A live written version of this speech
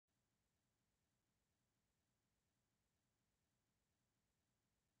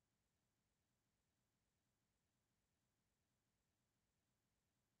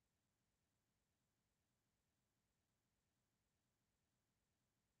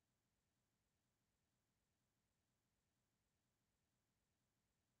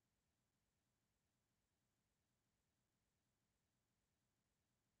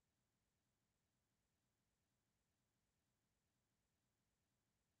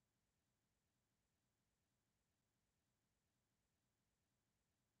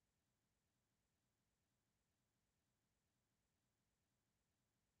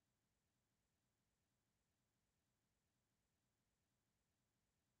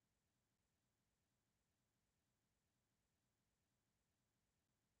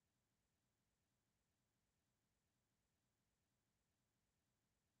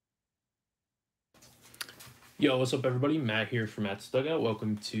Yo, what's up, everybody? Matt here from Matt's Dugout.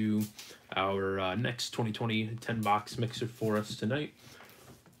 Welcome to our next 2020 10 box mixer for us tonight.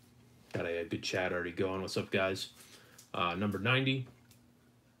 Got a good chat already going. What's up, guys? Number 90.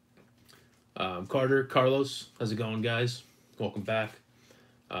 Carlos, how's it going, guys? Welcome back.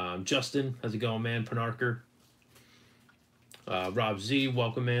 Justin, how's it going, man? Panarker. Rob Z,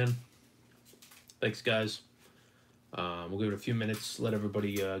 welcome, man. Thanks, guys. We'll give it a few minutes, let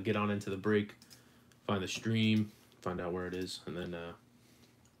everybody get on into the break. Find the stream, find out where it is, and then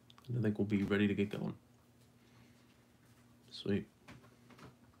I think we'll be ready to get going. Sweet.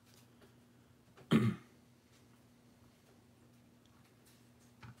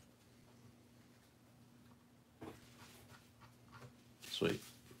 Sweet.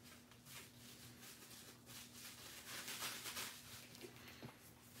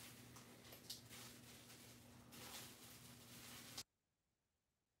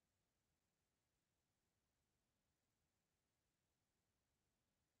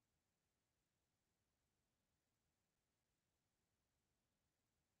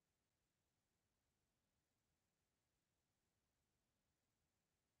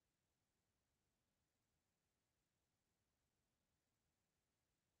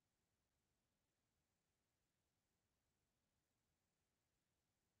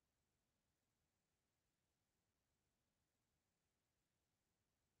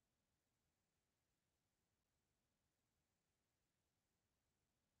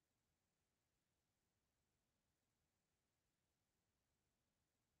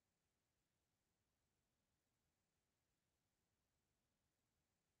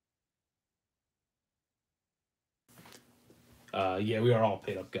 Yeah, we are all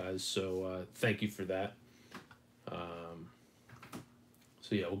paid up, guys, so thank you for that.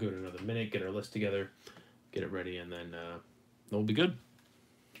 So yeah, we'll give it another minute, get our list together, get it ready, and then we'll be good.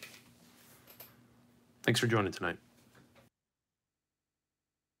 Thanks for joining tonight.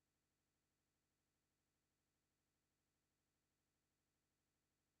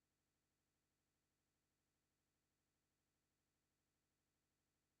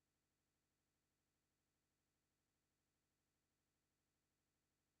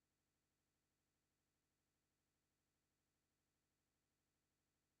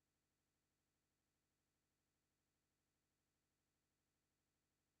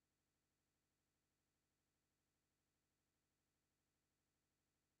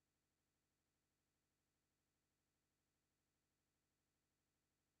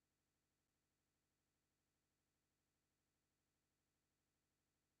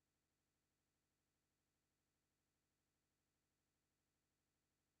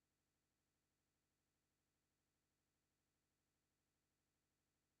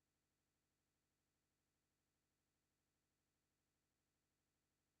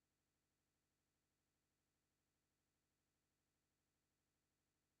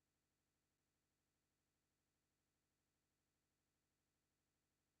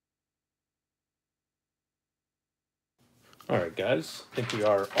 All right, guys. I think we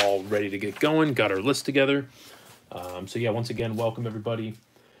are all ready to get going. Got our list together. So yeah, once again, welcome everybody.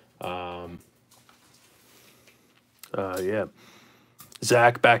 Yeah,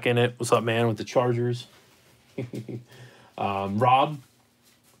 Zach back in it. What's up, man? With the Chargers. Rob,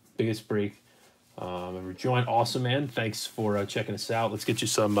 biggest break. And rejoin. Awesome, man. Thanks for checking us out. Let's get you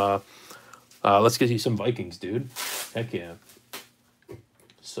some. Let's get you some Vikings, dude. Heck yeah.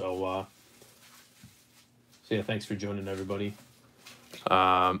 So yeah, thanks for joining, everybody.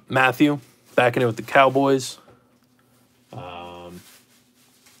 Matthew, back in it with the Cowboys.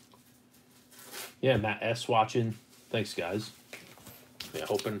 Yeah, Matt S watching. Thanks, guys. Yeah,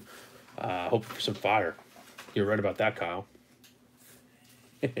 hoping for some fire. You're right about that, Kyle.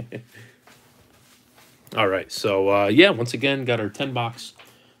 All right, so yeah, once again, got our 10-box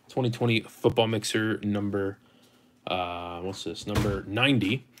 2020 football mixer number. What's this? Number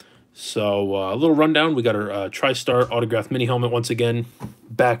 90. So a little rundown. We got our TriStar autographed mini helmet once again,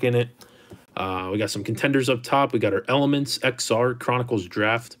 back in it. We got some contenders up top. We got our Elements XR Chronicles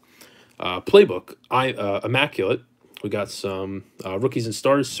Draft playbook. Immaculate. We got some Rookies and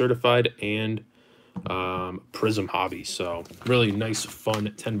Stars certified and Prizm hobby. So really nice, fun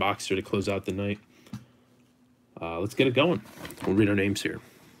 10-boxer to close out the night. Let's get it going. We'll read our names here.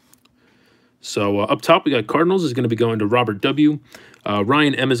 So up top, we got Cardinals is going to be going to Robert W.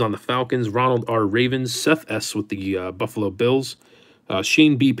 Ryan M is on the Falcons. Ronald R. Ravens. Seth S. with the Buffalo Bills.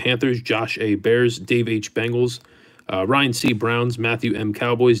 Shane B. Panthers. Josh A. Bears. Dave H. Bengals. Ryan C. Browns. Matthew M.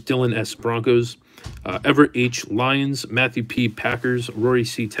 Cowboys. Dylan S. Broncos. Everett H. Lions. Matthew P. Packers. Rory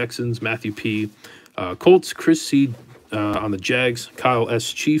C. Texans. Matthew P. Colts. Chris C. On the Jags. Kyle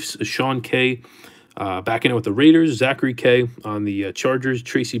S. Chiefs. Sean K. Back in it with the Raiders, Zachary K. On the Chargers,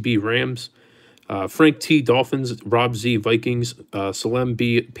 Tracy B. Rams, Frank T. Dolphins, Rob Z. Vikings, Salem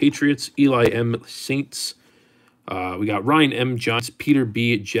B. Patriots, Eli M. Saints. We got Ryan M. Giants, Peter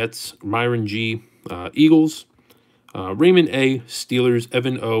B. Jets, Myron G. Eagles, Raymond A. Steelers,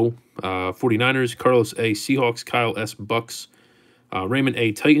 Evan O. 49ers, Carlos A. Seahawks, Kyle S. Bucks, Raymond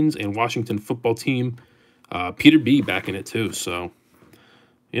A. Titans, and Washington football team. Peter B. back in it too. So,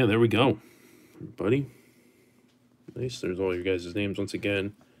 yeah, there we go, buddy. Nice. There's all your guys' names once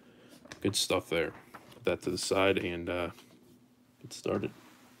again. Good stuff there. Put that to the side and get started.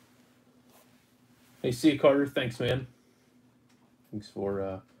 Hey, see you, Carter. Thanks, man. Thanks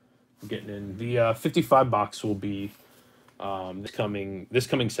for getting in. The 55 box will be this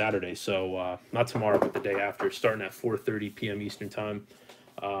coming Saturday. So not tomorrow, but the day after, starting at 4:30 p.m. Eastern time.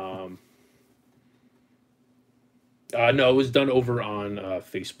 No, it was done over on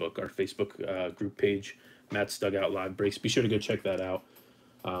Facebook, our Facebook group page, Matt's Dugout Live Breaks. Be sure to go check that out.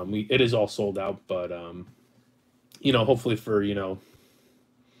 It is all sold out, but you know, hopefully for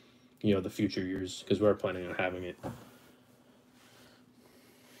the future years, because we're planning on having it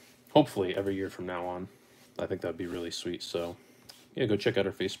hopefully every year from now on. I think that'd be really sweet. So yeah, go check out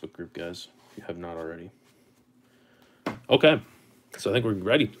our Facebook group, guys, if you have not already. Okay, so I think we're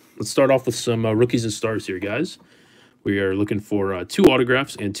ready. Let's start off with some rookies and stars here, guys. We are looking for 2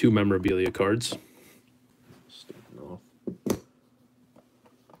 autographs and 2 memorabilia cards. Starting off.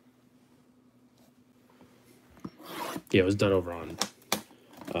 Yeah, it was done over on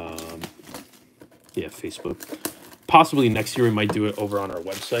Facebook. Possibly next year we might do it over on our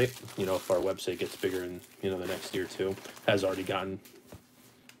website. You know, if our website gets bigger in the next year too. Has already gotten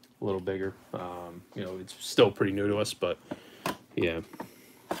a little bigger. You know, it's still pretty new to us, but yeah,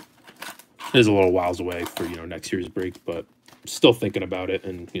 it is a little whiles away for next year's break. But still thinking about it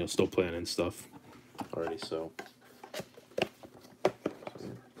and still planning stuff already. So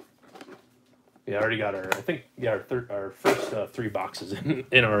yeah, I already got our our first 3 boxes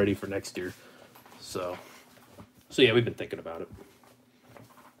in already for next year. So yeah, we've been thinking about it.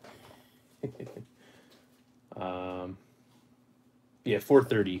 Yeah,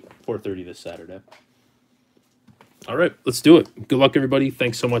 4:30 this Saturday. All right, let's do it. Good luck, everybody.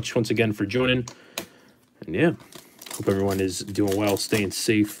 Thanks so much once again for joining. And yeah, hope everyone is doing well, staying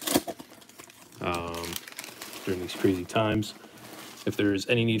safe during these crazy times. If there's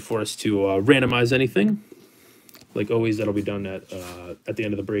any need for us to randomize anything, like always, that'll be done at the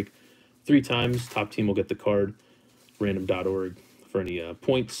end of the break. 3 times, top team will get the card. Random.org for any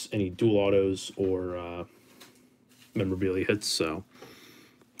points, any dual autos, or memorabilia hits. So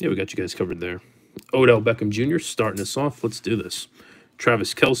yeah, we got you guys covered there. Odell Beckham Jr. starting us off. Let's do this.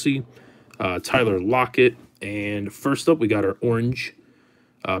 Travis Kelce, Tyler Lockett, and first up we got our orange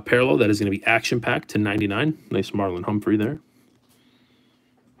parallel. That is going to be action-packed to 99. Nice Marlon Humphrey there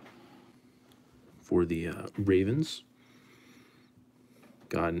for the Ravens.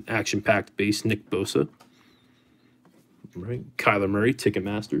 Got an action-packed base, Nick Bosa. Right, Kyler Murray,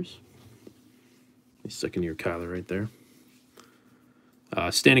 Ticketmasters. Nice second-year Kyler right there.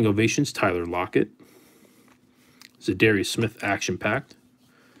 Standing ovations, Tyler Lockett. Zadarius Smith, action-packed.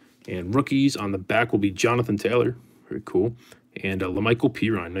 And rookies on the back will be Jonathan Taylor. Very cool. And LaMichael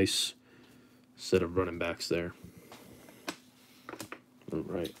Pirine. Nice set of running backs there. All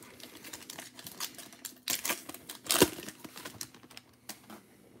right.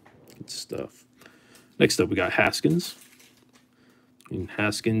 Good stuff. Next up, we got Haskins.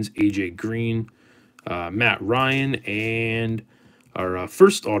 AJ Green, Matt Ryan, and our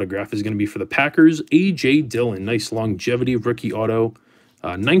first autograph is going to be for the Packers, A.J. Dillon. Nice longevity rookie auto,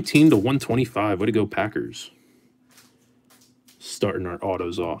 19 to 125. Way to go, Packers. Starting our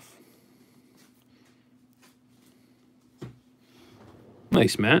autos off.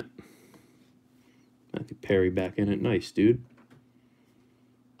 Nice, Matt. Matthew Perry back in it. Nice, dude.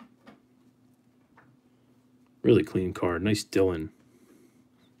 Really clean card. Nice Dillon.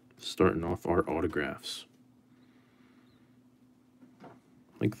 Starting off our autographs.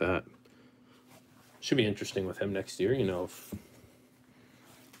 Like that. Should be interesting with him next year, if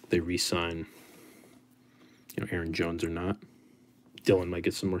they re-sign, Aaron Jones or not. Dillon might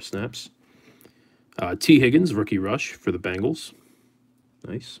get some more snaps. T. Higgins, rookie rush for the Bengals.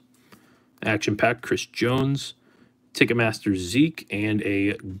 Nice. Action-packed Chris Jones, Ticketmaster Zeke, and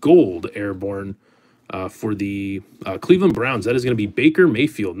a gold airborne for the Cleveland Browns. That is going to be Baker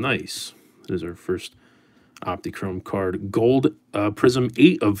Mayfield. Nice. That is our first Optichrome card. Gold Prizm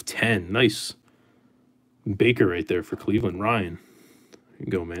 8 of 10. Nice. Baker right there for Cleveland. Ryan. There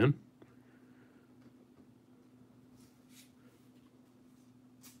you go, man.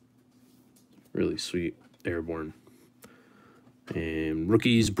 Really sweet. Airborne. And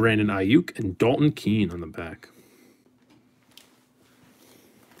rookies, Brandon Ayuk and Dalton Keene on the back.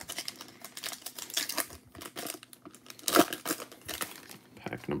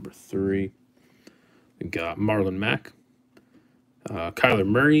 Pack number 3. We got Marlon Mack, Kyler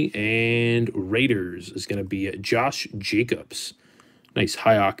Murray, and Raiders is going to be Josh Jacobs. Nice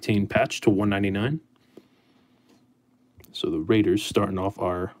high-octane patch to 199. So the Raiders starting off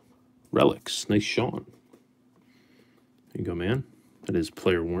our relics. Nice Sean. There you go, man. That is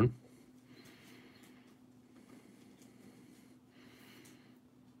player worn.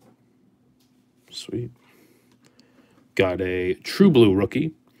 Sweet. Got a True Blue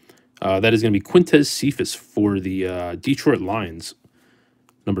rookie. That is going to be Quintez Cephas for the Detroit Lions.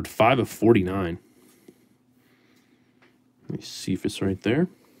 Numbered 5/49. Nice Cephas right there.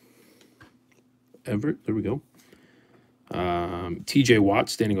 Everett, there we go. TJ Watt,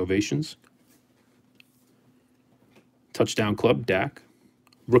 standing ovations. Touchdown Club, Dak.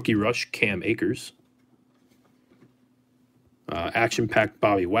 Rookie Rush, Cam Akers. Action-packed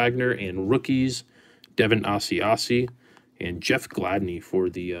Bobby Wagner, and rookies, Devin Asiasi and Jeff Gladney for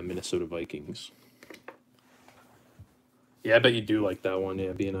the Minnesota Vikings. Yeah, I bet you do like that one.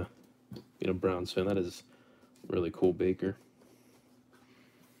 Yeah, being a Browns fan, that is really cool. Baker.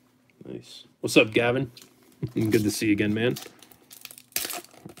 Nice. What's up, Gavin? Good to see you again, man.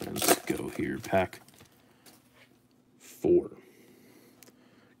 Let's go here. Pack 4.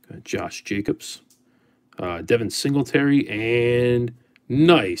 Got Josh Jacobs, Devin Singletary, and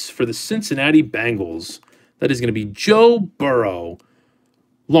nice for the Cincinnati Bengals. That is going to be Joe Burrow.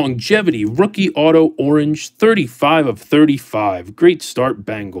 Longevity rookie auto orange, 35/35. Great start,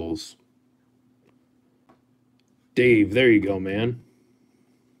 Bengals. Dave, there you go, man.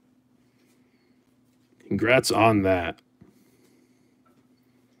 Congrats on that.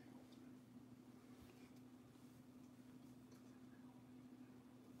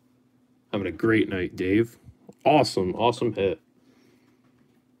 Having a great night, Dave. Awesome, awesome hit.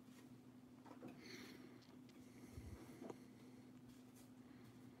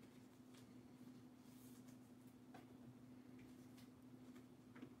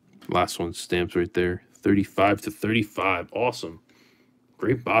 Last one stamps right there. 35/35. Awesome.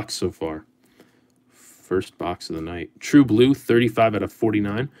 Great box so far. First box of the night. True Blue,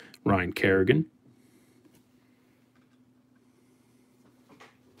 35/49. Ryan Kerrigan.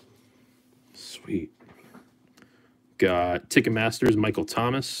 Sweet. Got Ticketmasters, Michael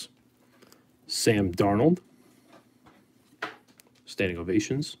Thomas. Sam Darnold. Standing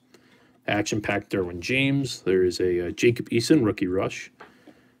ovations. Action-packed Derwin James. There is a Jacob Eason, rookie rush.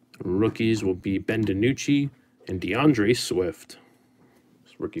 Rookies will be Ben DiNucci and DeAndre Swift.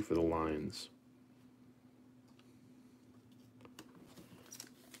 It's rookie for the Lions.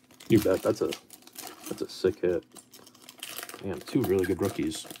 You bet. That's a sick hit. Damn, 2 really good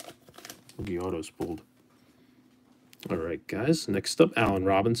rookies. Rookie autos pulled. All right, guys. Next up, Allen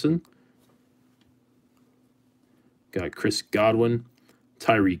Robinson. Got Chris Godwin,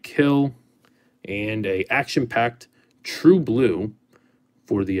 Tyreek Hill, and a action-packed True Blue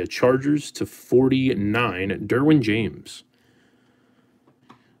for the Chargers /49, Derwin James.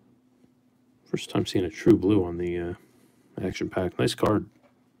 First time seeing a True Blue on the action-packed. Nice card.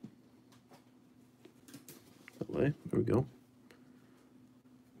 That way. There we go.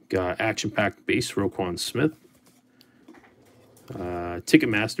 Got action-packed base, Roquan Smith.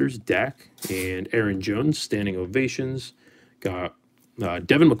 Ticketmasters, Dak and Aaron Jones, standing ovations. Got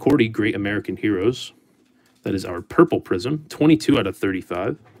Devin McCourty, Great American Heroes. That is our purple Prizm,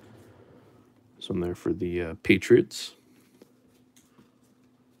 22/35. This one there for the Patriots.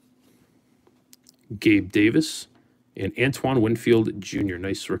 Gabe Davis and Antoine Winfield Jr.,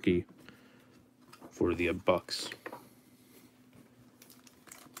 nice rookie for the Bucks.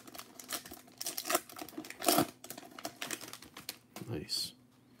 Nice.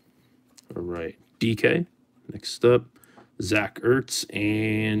 All right, DK. Next up, Zach Ertz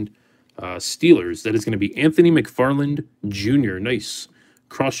and Steelers. That is going to be Anthony McFarland Jr. Nice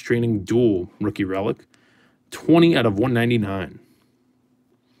cross-training dual rookie relic. 20/199.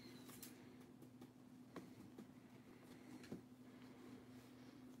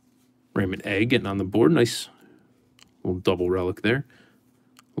 Raymond A getting on the board. Nice little double relic there.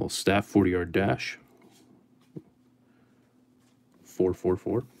 Little staff 40-yard dash.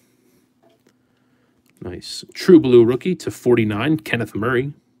 4/44. Nice. True Blue rookie /49. Kenneth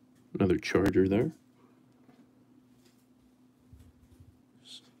Murray. Another Charger there.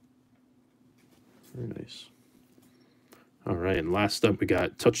 Very nice. All right, and last up we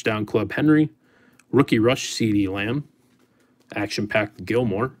got Touchdown Club Henry. Rookie Rush CD Lamb. Action-packed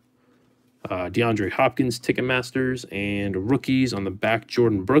Gilmore. DeAndre Hopkins, Ticketmasters, and rookies on the back,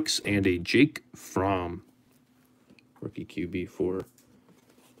 Jordan Brooks and a Jake Fromm. Rookie QB for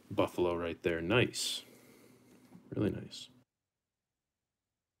Buffalo right there. Nice. Really nice.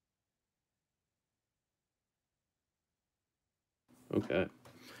 Okay.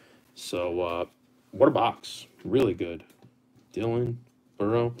 So, what a box. Really good. Dylan,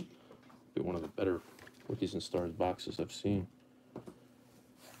 Burrow. Be one of the better rookies and stars boxes I've seen.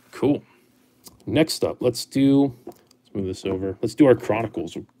 Cool. Next up, let's move this over. Let's do our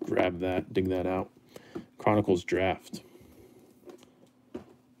Chronicles. We'll grab that, dig that out. Chronicles draft.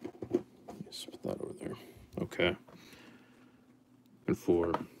 Let's put that over there. Okay. And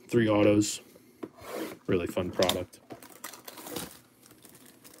for 3 autos. Really fun product.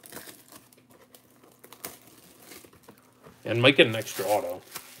 And might get an extra auto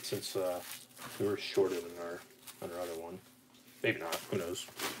since we were shorted on our other one. Maybe not. Who knows?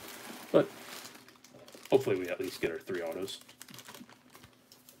 But hopefully we at least get our 3 autos.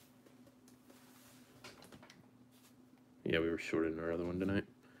 Yeah, we were shorted in our other one tonight.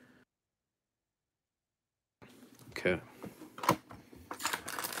 Okay.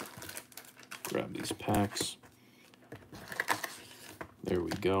 Grab these packs. There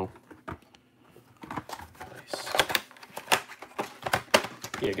we go. Nice.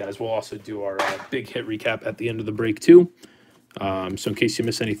 Yeah, guys, we'll also do our big hit recap at the end of the break, too. So in case you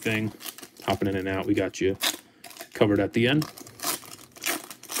miss anything, hopping in and out, we got you covered at the end.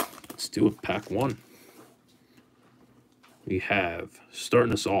 Let's do it. Pack 1. We have,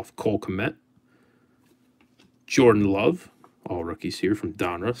 starting us off, Cole Kmet, Jordan Love, all rookies here from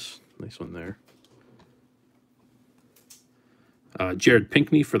Donruss. Nice one there. Jared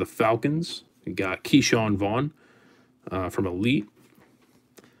Pinkney for the Falcons. We got Keyshawn Vaughn from Elite.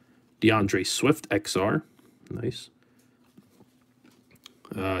 DeAndre Swift, XR. Nice.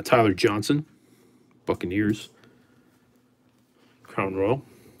 Tyler Johnson, Buccaneers. Crown Royal.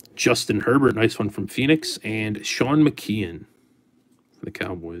 Justin Herbert, nice one from Phoenix. And Sean McKeon for the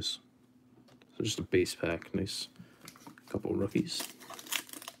Cowboys. So just a base pack. Nice couple rookies.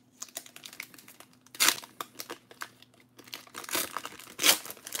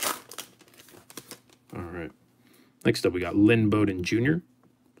 All right. Next up, we got Lynn Bowden Jr.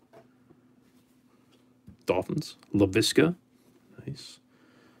 Dolphins. LaVisca. Nice.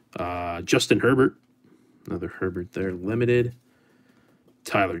 Justin Herbert. Another Herbert there. Limited.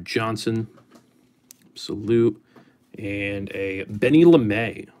 Tyler Johnson. Absolute. And a Benny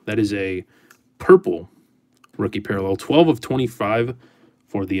LeMay. That is a purple rookie parallel. 12 of 25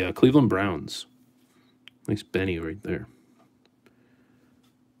 for the Cleveland Browns. Nice Benny right there.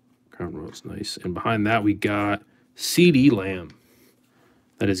 Crown Royal's nice. And behind that, we got CeeDee Lamb.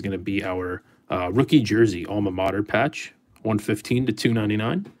 That is going to be our rookie jersey alma mater patch. 115 to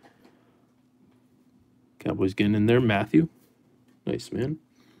 299. Cowboys getting in there. Matthew. Nice, man.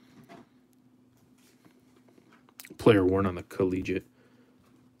 Player worn on the collegiate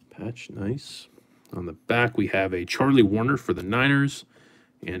patch. Nice. On the back, we have a Charlie Warner for the Niners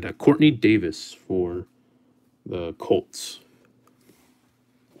and a Courtney Davis for the Colts.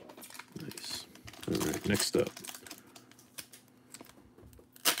 Nice. All right, next up.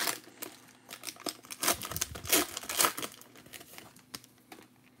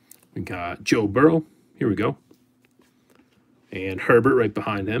 We got Joe Burrow. Here we go. And Herbert right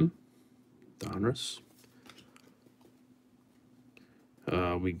behind him. Donruss.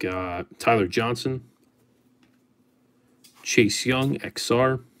 We got Tyler Johnson. Chase Young,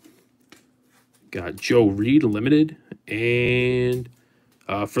 XR. Got Joe Reed, limited. And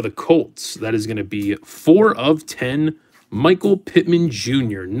for the Colts, that is going to be 4 of 10. Michael Pittman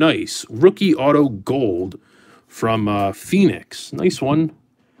Jr. Nice. Rookie auto gold from Phoenix. Nice one.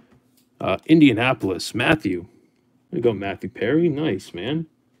 Indianapolis. Matthew. There you go, Matthew Perry. Nice, man.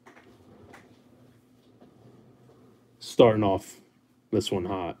 Starting off this one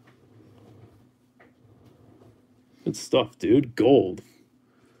hot. Good stuff, dude. Gold.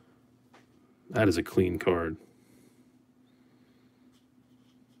 That is a clean card.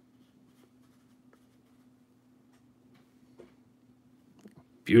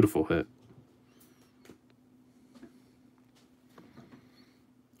 Beautiful hit.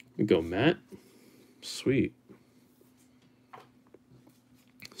 Here you go, Matt. Sweet.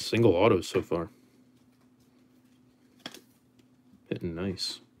 Single autos so far. Hitting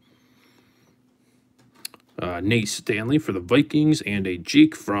nice. Nate Stanley for the Vikings and a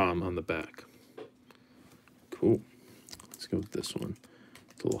Jake Fromm on the back. Cool. Let's go with this one.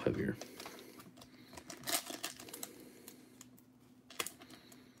 It's a little heavier.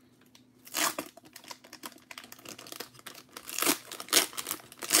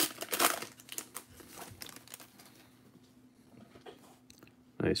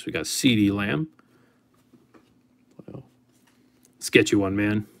 Nice. We got CeeDee Lamb. Well, let's get you one,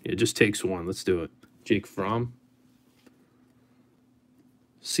 man. It just takes one. Let's do it. Jake Fromm.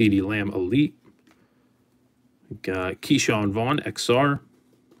 CeeDee Lamb Elite. We got Keyshawn Vaughn XR.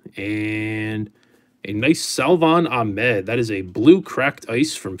 And a nice Salvon Ahmed. That is a blue cracked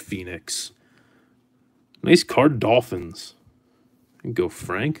ice from Phoenix. Nice card, Dolphins. And go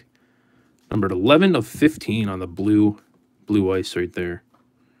Frank. Numbered 11 of 15 on the blue ice right there.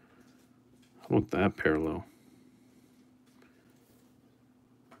 How about that parallel?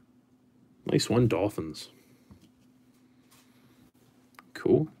 Nice one, Dolphins.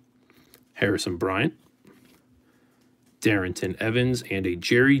 Cool. Harrison Bryant. Darrington Evans, and a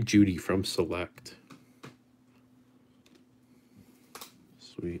Jerry Jeudy from Select.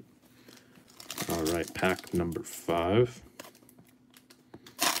 Sweet. All right, pack number 5.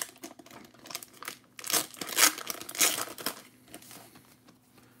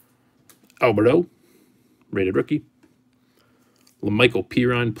 Alberto, rated rookie. LaMichael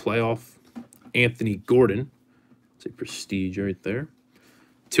Pirine, playoff. Anthony Gordon, it's a prestige right there.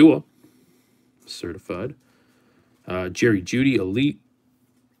 Tua, certified. Jerry Jeudy, elite.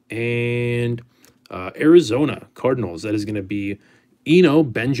 And Arizona Cardinals, that is going to be Eno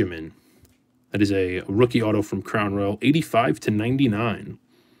Benjamin. That is a rookie auto from Crown Royal, 85/99.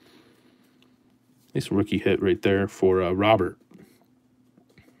 Nice rookie hit right there for Robert.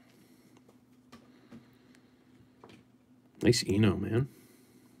 Nice Eno, man.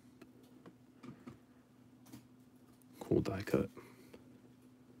 Cool die cut.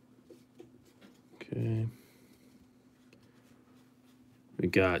 Okay. We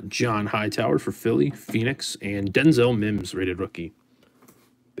got John Hightower for Philly, Phoenix, and Denzel Mims, rated rookie.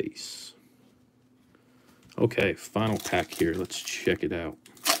 Base. Okay, final pack here. Let's check it out.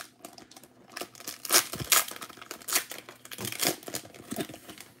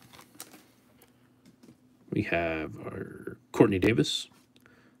 We have our Courtney Davis,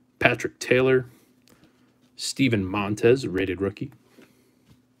 Patrick Taylor, Steven Montez, rated rookie.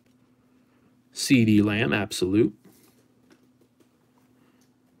 CeeDee Lamb, absolute.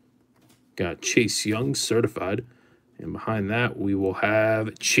 Got Chase Young, certified. And behind that, we will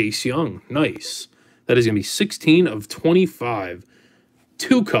have Chase Young. Nice. That is going to be 16/25.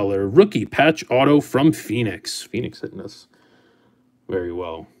 Two-color rookie patch auto from Phoenix. Phoenix hitting us very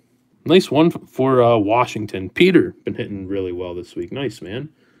well. Nice one for Washington. Peter, been hitting really well this week. Nice, man.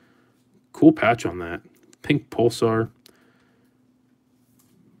 Cool patch on that. Pink Pulsar.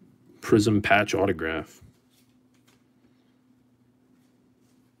 Prizm patch autograph.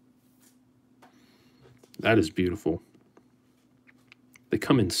 That is beautiful. They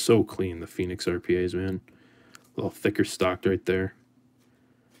come in so clean, the Phoenix RPAs, man. A little thicker stocked right there.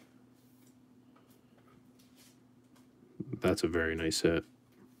 That's a very nice hit.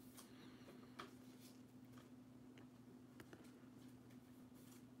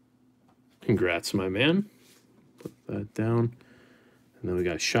 Congrats, my man. Put that down. And then we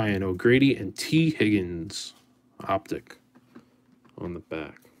got Cheyenne O'Grady and T. Higgins optic on the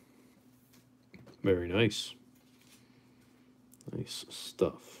back. Very nice. Nice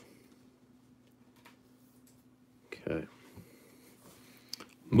stuff. Okay.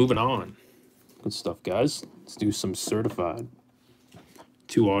 Moving on. Good stuff, guys. Let's do some certified.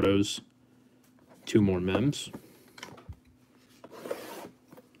 2 autos, 2 more mems.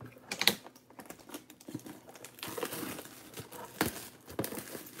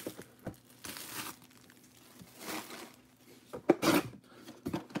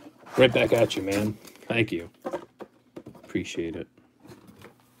 Right back at you, man. Thank you. Appreciate it.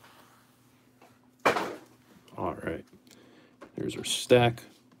 All right. There's our stack.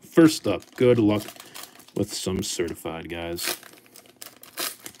 First up, good luck with some certified, guys.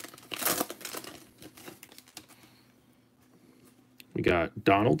 We got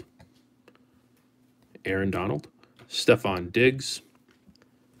Donald, Aaron Donald, Stephon Diggs.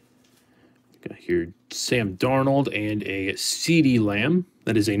 We got here Sam Darnold and a CeeDee Lamb.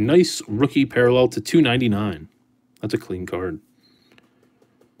 That is a nice rookie parallel to 299. That's a clean card.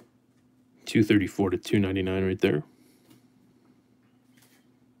 234 to 299 right there.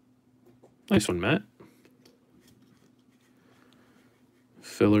 Nice one, Matt.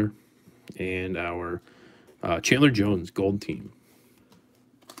 Filler. And our Chandler Jones gold team.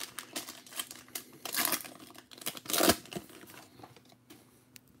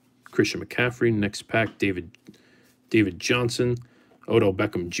 Christian McCaffrey. Next pack, David Johnson. Odell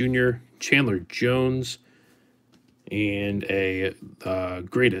Beckham Jr., Chandler Jones, and a the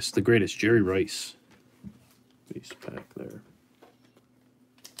greatest, Jerry Rice. Base pack there.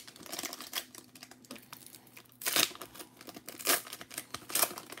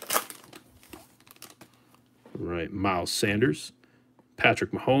 All right, Miles Sanders,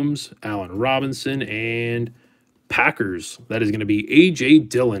 Patrick Mahomes, Allen Robinson, and Packers. That is going to be A.J.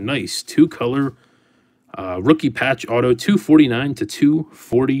 Dillon. Nice. Two-color rookie patch auto, 249 to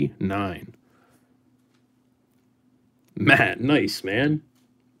 249. Matt, nice, man.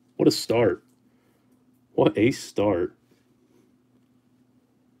 What a start. What a start.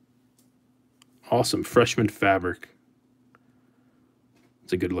 Awesome. Freshman fabric.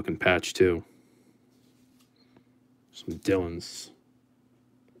 It's a good-looking patch, too. Some Dillons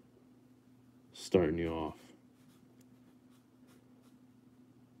starting you off.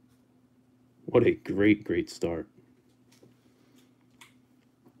 What a great, great start.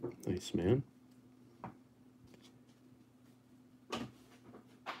 Nice, man. Here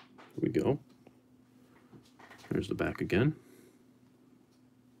we go. There's the back again.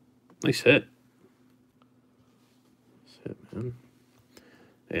 Nice hit. Nice hit, man.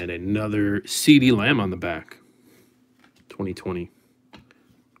 And another CD Lamb on the back. 2020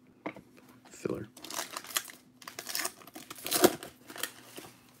 filler.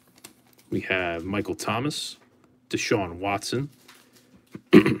 We have Michael Thomas, Deshaun Watson,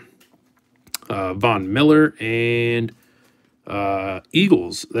 Von Miller, and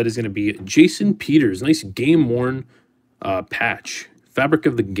Eagles. That is going to be Jason Peters. Nice game-worn patch. Fabric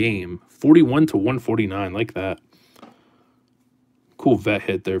of the game. 41 to 149. Like that. Cool vet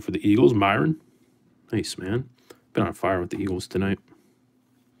hit there for the Eagles. Myron. Nice, man. Been on fire with the Eagles tonight.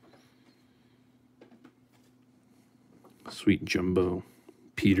 Sweet jumbo.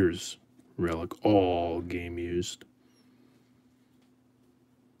 Peters relic. All game used.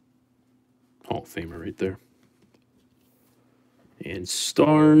 Hall of Famer right there. And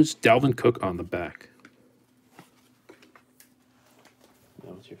stars, Dalvin Cook on the back.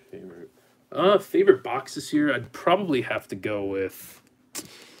 That was your favorite. Favorite box this year? I'd probably have to go with,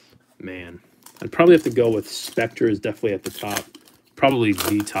 man. I'd probably have to go with Spectre is definitely at the top. Probably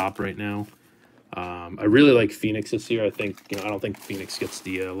the top right now. I really like Phoenix this year. I think, I don't think Phoenix gets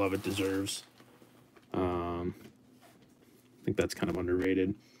the love it deserves. I think that's kind of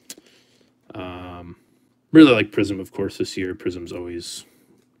underrated. Really like Prizm, of course, this year. Prizm's always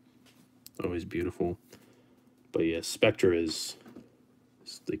beautiful. But yeah, Spectre is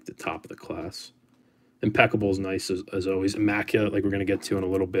like the top of the class. Impeccable is nice as always. Immaculate, like we're going to get to in a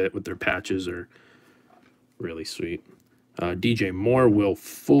little bit with their patches, are really sweet. DJ Moore, Will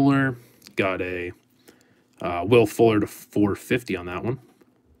Fuller. Got a Will Fuller to 450 on that one.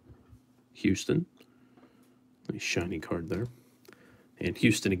 Houston. Nice shiny card there. And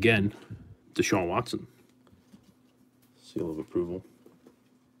Houston again, Deshaun Watson. Seal of approval.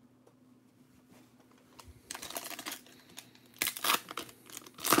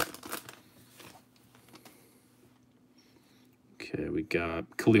 Okay, we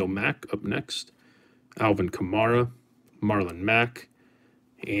got Khalil Mack up next. Alvin Kamara, Marlon Mack,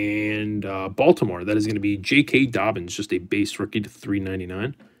 and Baltimore. That is going to be J.K. Dobbins, just a base rookie to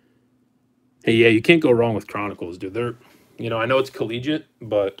 399. Hey, yeah, you can't go wrong with Chronicles, dude. They're, I know it's collegiate,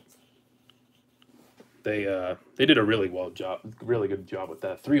 but they did a really good job with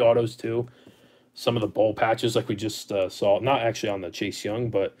that. 3 autos too. Some of the bowl patches, like we just saw, not actually on the Chase Young,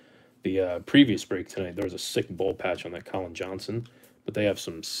 but the previous break tonight, there was a sick bowl patch on that Colin Johnson. But they have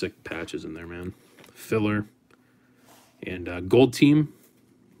some sick patches in there, man. Filler. And Gold Team,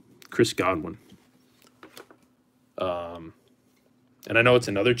 Chris Godwin. And I know it's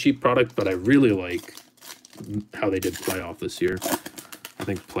another cheap product, but I really like how they did Playoff this year. I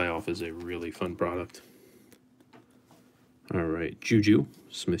think Playoff is a really fun product. All right, Juju,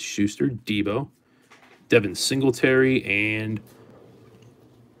 Smith-Schuster, Debo, Devin Singletary, and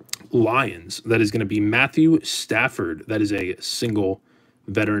Lions. That is going to be Matthew Stafford. That is a single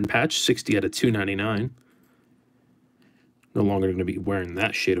veteran patch, 60 out of 299. No longer going to be wearing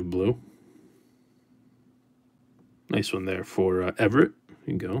that shade of blue. Nice one there for Everett. There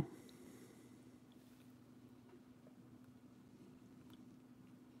you go.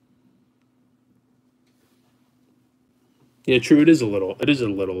 Yeah, true. It is affordable,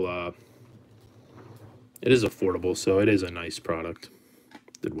 so it is a nice product.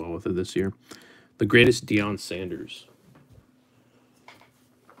 Did well with it this year. The greatest Deion Sanders.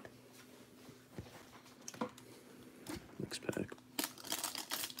 Next pack.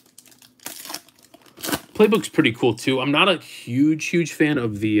 Playbook's pretty cool too. I'm not a huge fan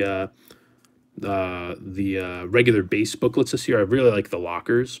of the regular base booklets this year. I really like the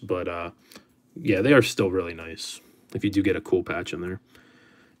lockers, but yeah, they are still really nice. If you do get a cool patch in there.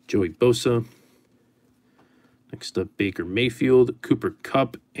 Joey Bosa. Next up, Baker Mayfield, Cooper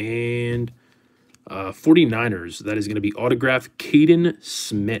Kupp, and 49ers. That is going to be autographed Caden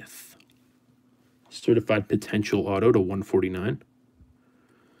Smith. Certified potential auto to 149.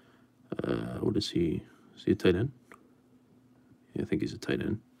 What is he? Is he a tight end? Yeah, I think he's a tight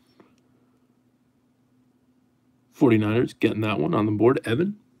end. 49ers getting that one on the board.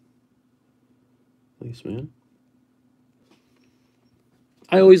 Evan. Nice, man.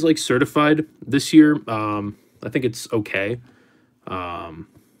 I always like certified this year. I think it's okay.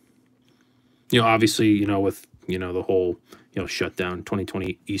 Obviously, with, the whole, shutdown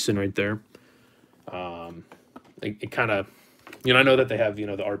 2020 Eason right there. It kind of, I know that they have, the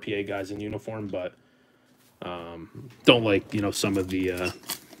RPA guys in uniform, but don't like, some of the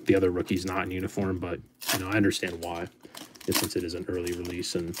other rookies not in uniform, but, I understand why, since it is an early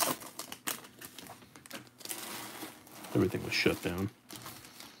release and everything was shut down.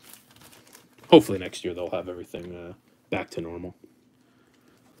 Hopefully next year they'll have everything back to normal.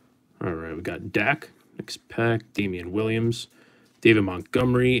 All right, we got Dak, next pack, Damian Williams, David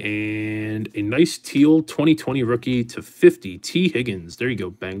Montgomery, and a nice teal 2020 rookie to 50, T. Higgins. There you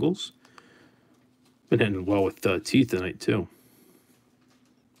go, Bengals. Been hitting well with T tonight, too.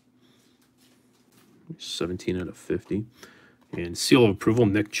 17 out of 50. And seal of approval,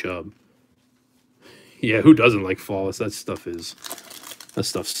 Nick Chubb. Yeah, who doesn't like Flawless? That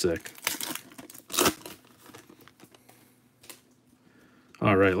stuff's sick.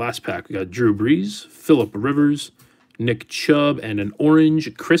 All right, last pack. We got Drew Brees, Phillip Rivers, Nick Chubb, and an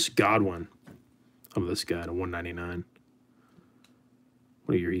orange Chris Godwin. Of this guy to 199.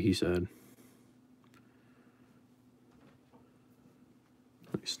 What a year he said.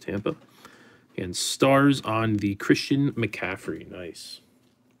 Nice Tampa. And stars on the Christian McCaffrey. Nice.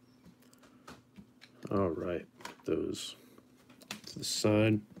 All right. Put those to the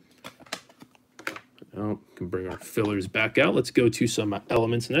side. Now, can bring our fillers back out. Let's go to some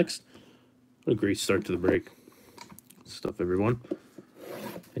elements next. What a great start to the break. Stuff, everyone.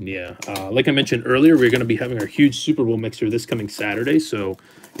 And yeah, like I mentioned earlier, we're going to be having our huge Super Bowl mixer this coming Saturday. So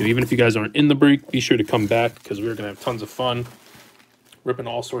even if you guys aren't in the break, be sure to come back because we're going to have tons of fun. Ripping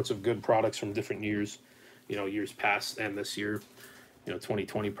all sorts of good products from different years, years past and this year.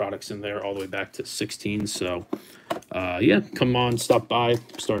 2020 products in there all the way back to 16. So, yeah, come on, stop by.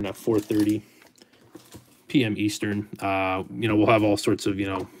 Starting at 4:30 p.m. Eastern. We'll have all sorts of,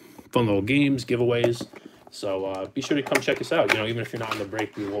 fun little games, giveaways. So be sure to come check us out. Even if you're not on the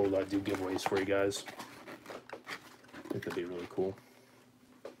break, we will do giveaways for you guys. I think that'd be really cool.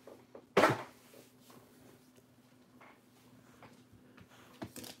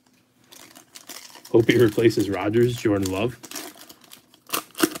 Hope he replaces Rodgers, Jordan Love.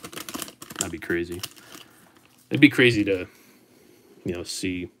 That'd be crazy. It'd be crazy to,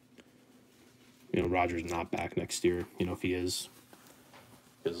 see, Rodgers not back next year, if he is.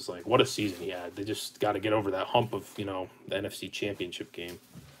 Because it's like, what a season he had. They just got to get over that hump of, the NFC Championship game.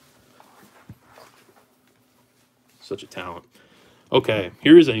 Such a talent. Okay,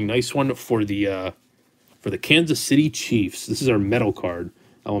 here is a nice one for the Kansas City Chiefs. This is our metal card.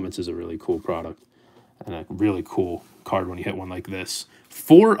 Elements is a really cool product. And a really cool card when you hit one like this.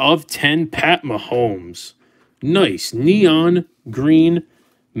 4 of 10, Pat Mahomes. Nice neon green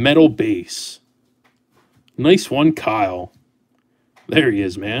metal base. Nice one, Kyle. There he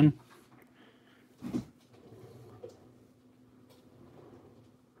is, man.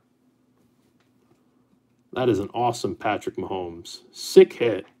 That is an awesome Patrick Mahomes. Sick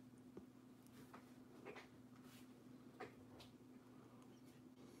hit.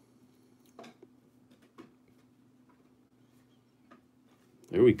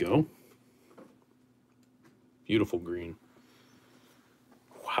 There we go. Beautiful green.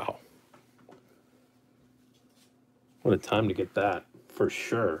 Wow. What a time to get that, for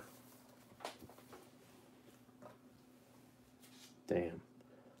sure. Damn.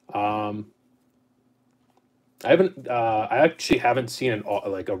 I actually haven't seen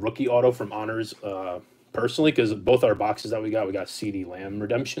a rookie auto from Honors personally, because both our boxes that we got CeeDee Lamb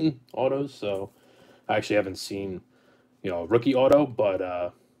redemption autos, so I actually haven't seen a rookie auto,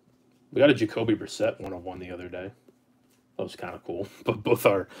 but we got a Jacoby Brissett 101 the other day. That was kind of cool. But both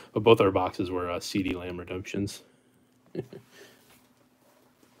our boxes were CeeDee Lamb redemptions.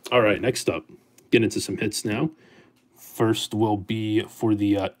 All right, next up, get into some hits now. First will be for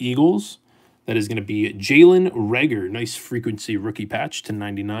the Eagles. That is going to be Jalen Reagor. Nice frequency rookie patch to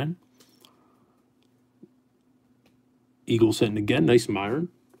 99. Eagles hitting again. Nice Myron.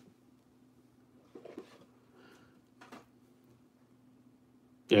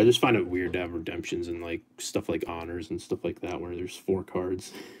 Yeah, I just find it weird to have redemptions and like stuff like honors and stuff like that where there's 4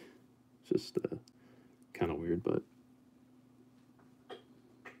 cards. It's just kind of weird, but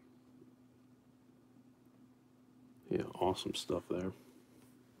yeah, awesome stuff there.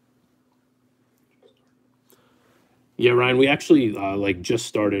 Yeah, Ryan, we actually like just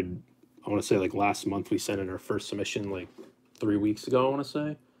started. I want to say like last month we sent in our first submission like 3 weeks ago. I want to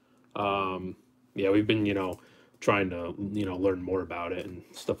say. Yeah, we've been trying to learn more about it and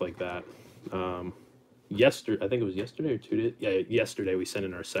stuff like that. Yesterday, I think it was yesterday or 2 days. Yeah, yesterday we sent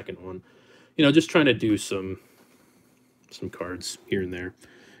in our second one. Just trying to do some cards here and there,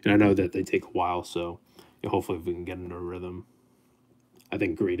 and I know that they take a while, so hopefully if we can get into a rhythm. I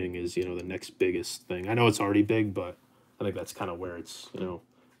think grading is the next biggest thing. I know it's already big, but I think that's kind of where it's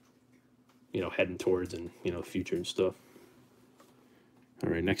heading towards and future and stuff. All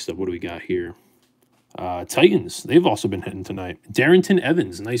right, next up, what do we got here? Titans, they've also been hitting tonight. Darrington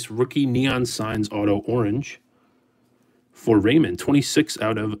Evans, nice rookie neon signs auto orange for Raymond, 26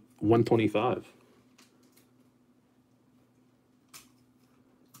 out of 125.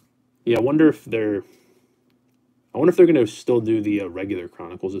 Yeah, I wonder if they're going to still do the regular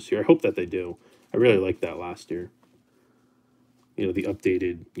Chronicles this year. I hope that they do. I really liked that last year. The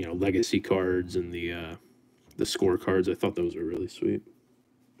updated legacy cards and the scorecards. I thought those were really sweet.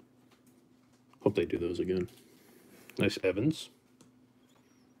 Hope they do those again. Nice Evans.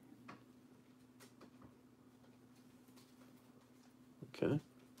 Okay.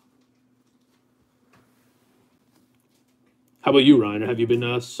 How about you, Ryan? Have you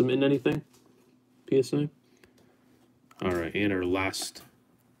been submitting anything? PSA? All right, and our last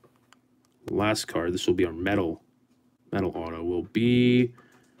card. This will be our metal auto. Will be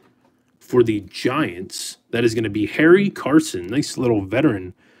for the Giants. That is going to be Harry Carson. Nice little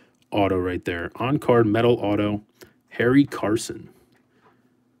veteran auto right there. On-card metal auto, Harry Carson.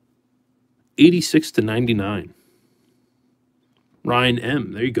 86 to 99. Ryan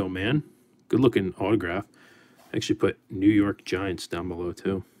M. There you go, man. Good-looking autograph. Actually put New York Giants down below,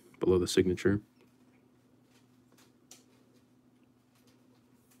 too. Below the signature.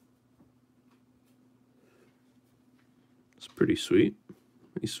 It's pretty sweet.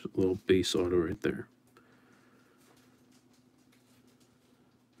 Nice little base auto right there.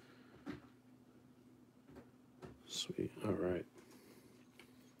 Sweet. All right.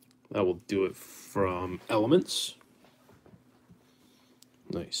 That will do it from Elements.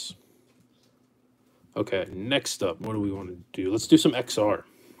 Nice. Okay, next up, what do we want to do? Let's do some XR.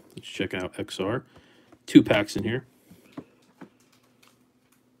 Let's check out XR. 2 packs in here.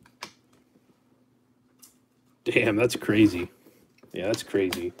 Damn, that's crazy. Yeah, that's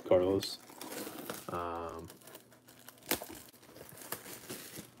crazy, Carlos.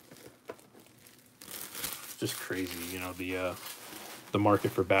 Just crazy, the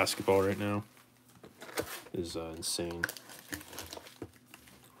market for basketball right now is insane.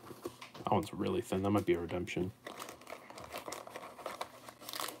 That one's really thin. That might be a redemption.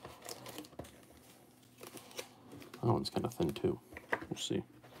 That one's kind of thin too. We'll see.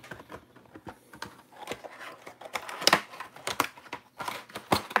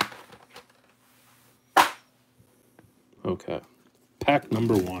 Okay. Pack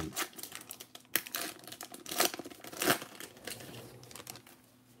number 1.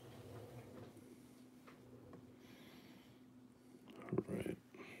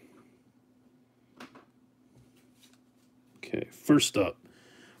 First up,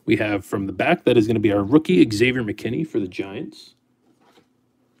 we have from the back, that is going to be our rookie Xavier McKinney for the Giants.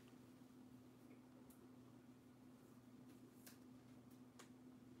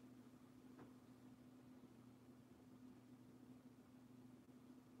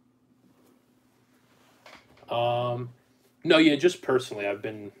 No, yeah, just personally, I've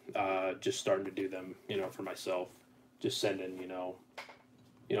been just starting to do them, for myself. Just send in, a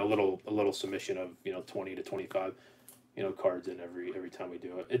little submission of 20 to 25. Cards in every time we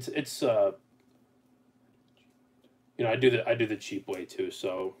do it. It's I do the cheap way too.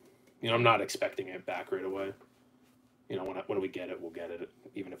 So, I'm not expecting it back right away. When we get it, we'll get it,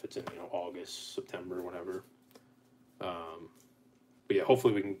 even if it's in August, September, whatever. But yeah,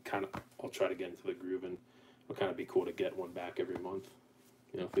 hopefully we can I'll try to get into the groove, and it'll kind of be cool to get one back every month.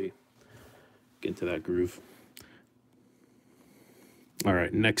 If we get into that groove. All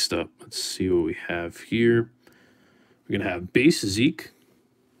right, next up, let's see what we have here. We're going to have base Zeke.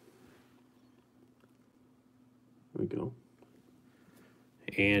 There we go.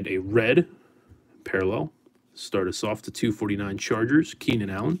 And a red parallel. Start us off to 249 Chargers, Keenan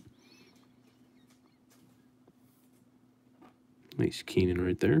Allen. Nice Keenan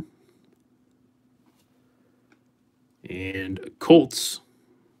right there. And Colts.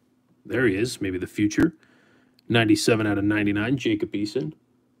 There he is, maybe the future. 97 out of 99, Jacob Eason.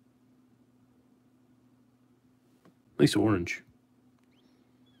 Nice orange.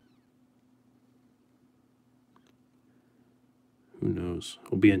 Who knows?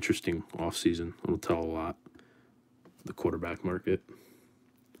 It'll be interesting off season. It'll tell a lot. the quarterback market.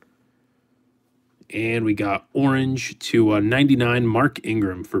 And we got orange to 99 Mark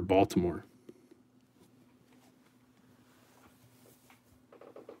Ingram for Baltimore.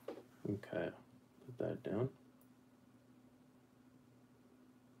 Okay, put that down.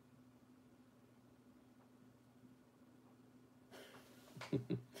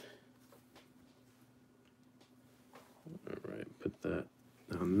 All right, put that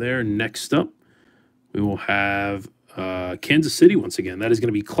down there. Next up, we will have Kansas City once again. That is going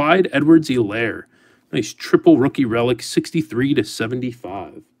to be Clyde Edwards-Helaire. Nice triple rookie relic, 63 to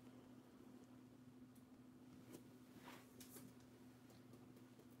 75.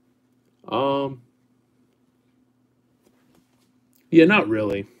 Yeah, not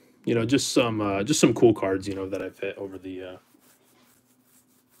really. You know, just some cool cards, you know, that I've hit over the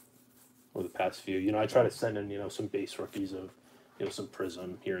past few. You know, I try to send in, you know, some base rookies of, you know, some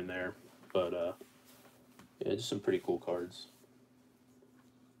Prizm here and there, but yeah, just some pretty cool cards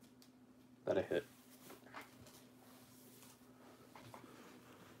that I hit.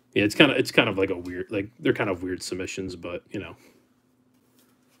 Yeah, it's kind of like a weird, like they're kind of weird submissions, but you know,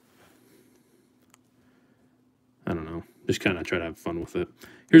 I don't know. Just kind of try to have fun with it.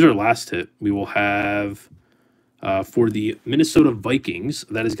 Here's our last hit. We will have for the Minnesota Vikings.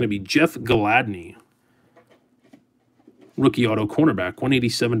 That is going to be Jeff Gladney, rookie auto cornerback,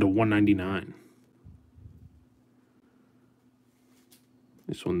 187 to 199.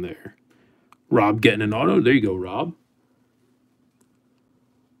 This one there. Rob getting an auto. There you go, Rob.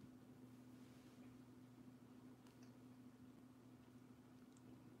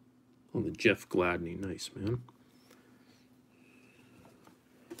 Oh, the Jeff Gladney. Nice, man.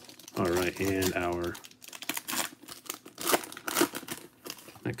 All right, and our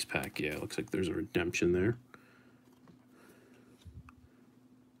next pack. Yeah, looks like there's a redemption there.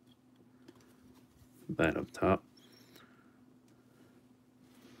 That up top.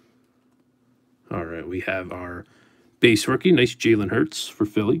 All right, we have our base rookie. Nice Jalen Hurts for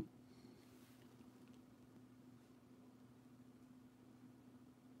Philly.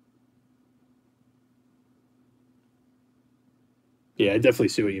 Yeah, I definitely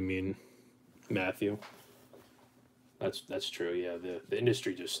see what you mean, Matthew. That's true. Yeah, the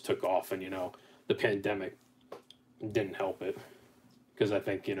industry just took off, and you know, the pandemic didn't help it because I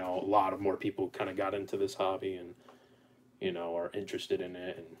think, you know, a lot of more people kind of got into this hobby and, you know, are interested in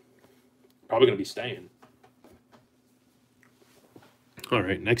it and probably going to be staying. All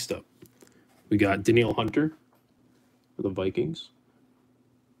right, next up, we got Danielle Hunter for the Vikings.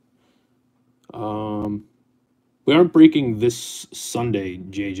 We aren't breaking this Sunday,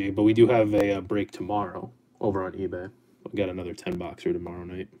 JJ, but we do have a break tomorrow over on eBay. We got another 10-boxer tomorrow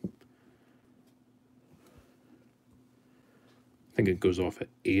night. I think it goes off at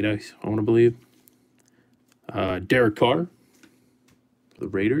 8, I want to believe. Derek Carr for the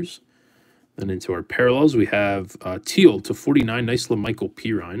Raiders. Then into our parallels, we have Teal to 49. Nice LaMichael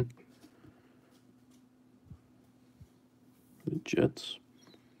Pirine. The Jets.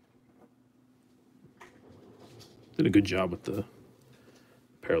 Did a good job with the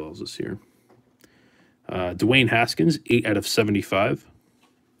parallels this year. Dwayne Haskins, 8 out of 75.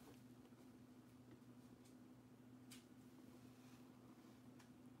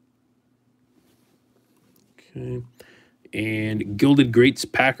 Okay. And Gilded Greats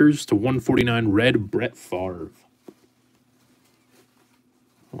Packers to 149 red Brett Favre.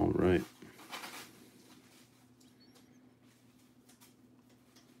 All right.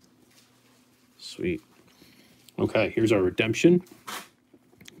 Sweet. Okay, here's our redemption.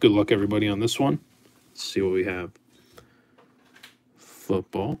 Good luck, everybody, on this one. Let's see what we have.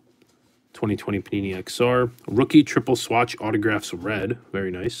 Football. 2020 Panini XR. Rookie triple swatch autographs red. Very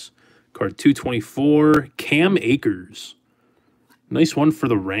nice. Card 224. Cam Akers. Nice one for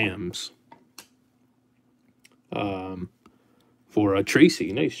the Rams. For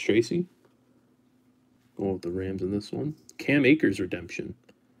Tracy. Nice, Tracy. Oh, the Rams in this one. Cam Akers redemption.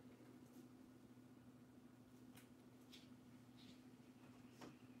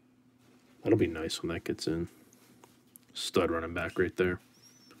 That'll be nice when that gets in. Stud running back right there.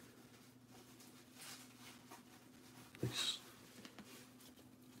 Nice.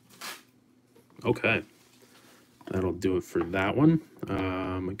 Okay. That'll do it for that one.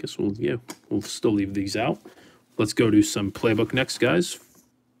 I guess we'll still leave these out. Let's go to some playbook next, guys.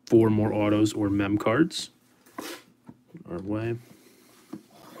 4 more autos or mem cards our way.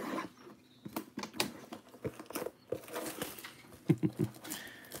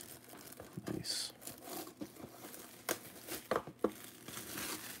 Nice.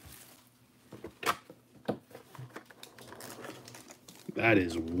 That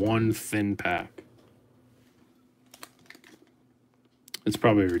is one thin pack. It's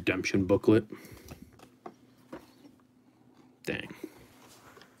probably a redemption booklet. Dang.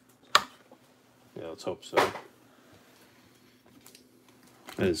 Yeah, let's hope so.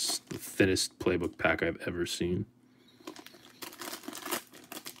 That is the thinnest playbook pack I've ever seen.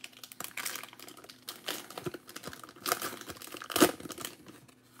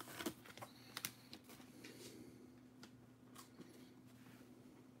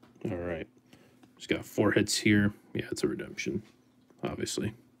 All right. Just got 4 hits here. Yeah, it's a redemption,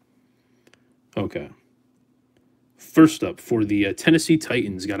 obviously. Okay. First up for the Tennessee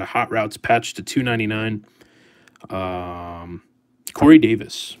Titans, got a Hot Routes patch to 299. Corey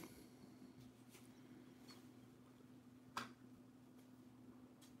Davis.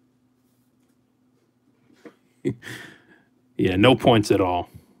 Yeah, no points at all.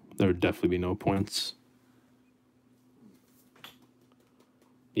 There would definitely be no points.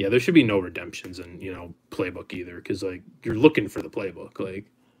 Yeah, there should be no redemptions in, playbook either, because like you're looking for the playbook. Like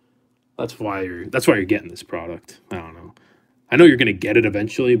that's why you're getting this product. I don't know. I know you're gonna get it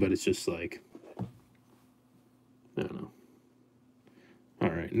eventually, but it's just like I don't know. All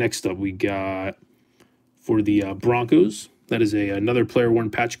right, next up we got for the Broncos. That is another player worn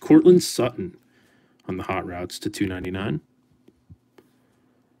patch, Cortland Sutton, on the Hot Routes to 299.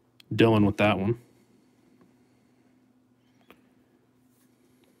 Dylan with that one.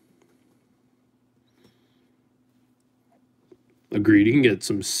 Agreed. You can get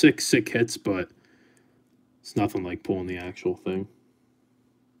some sick hits, but it's nothing like pulling the actual thing.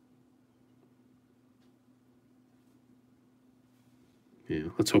 Yeah,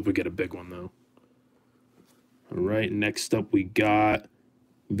 let's hope we get a big one, though. All right, next up we got,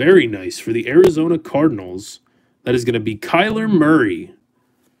 very nice, for the Arizona Cardinals. That is going to be Kyler Murray.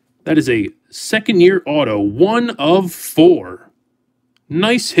 That is a second-year auto, 1 of 4.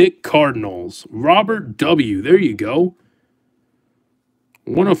 Nice hit, Cardinals. Robert W. There you go.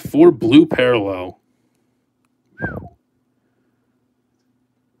 1 of 4 blue parallel.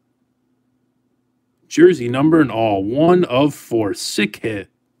 Jersey number and all. 1 of 4. Sick hit.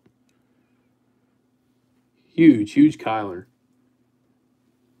 Huge Kyler.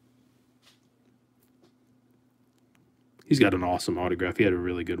 He's got an awesome autograph. He had a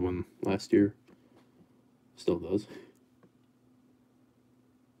really good one last year. Still does.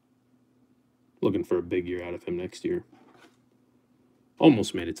 Looking for a big year out of him next year.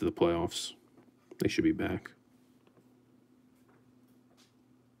 Almost made it to the playoffs. They should be back.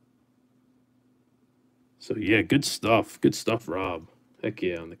 So, yeah, good stuff. Good stuff, Rob. Heck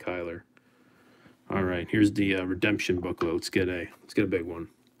yeah, on the Kyler. All right, here's the redemption booklet. Let's get a big one.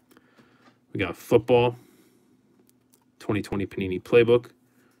 We got football, 2020 Panini Playbook.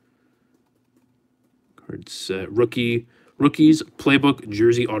 Card set, rookies Playbook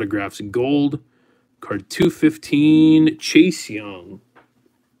jersey autographs gold. Card 215, Chase Young.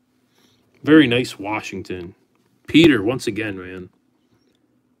 Very nice, Washington. Peter, once again, man.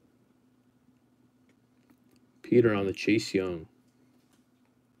 Peter on the Chase Young.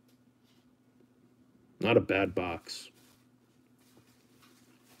 Not a bad box.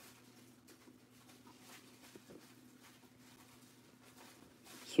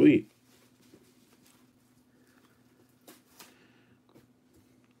 Sweet.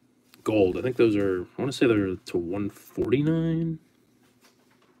 Gold. I think those are, I want to say they're to 149,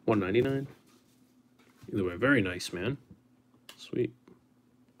 199. Either way, very nice, man. Sweet.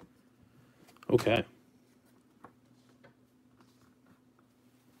 Okay.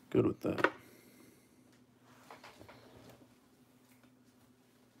 Good with that.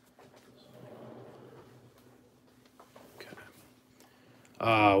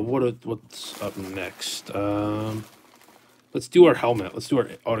 What's up next? Let's do our helmet. Let's do our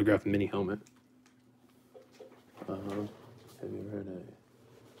autographed mini helmet. Have you heard it?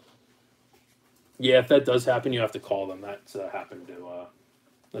 Yeah, if that does happen, you have to call them. That's happened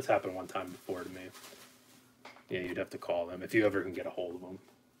one time before to me. Yeah, you'd have to call them if you ever can get a hold of them.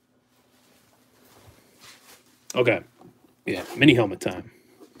 Okay. Yeah, mini helmet time.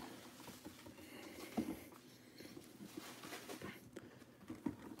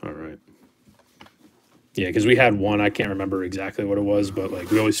 All right. Yeah, because we had one. I can't remember exactly what it was, but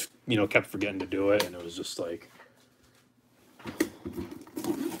like we always, kept forgetting to do it, and it was just like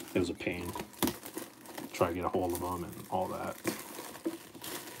it was a pain. Try to get a hold of them and all that.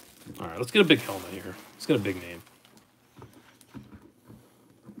 All right, let's get a big helmet here. Let's get a big name.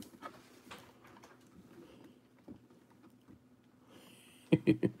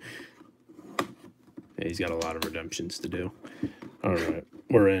 Yeah, he's got a lot of redemptions to do. All right,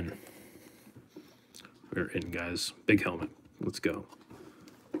 we're in. We're in, guys. Big helmet. Let's go.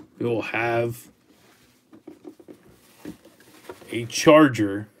 We will have a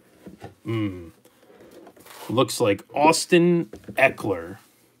Charger. Looks like Austin Eckler.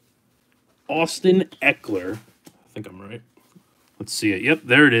 Austin Eckler. I think I'm right. Let's see it. Yep,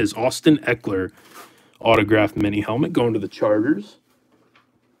 there it is. Austin Eckler autographed mini helmet going to the Chargers.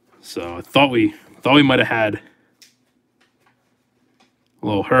 So I thought we might have had a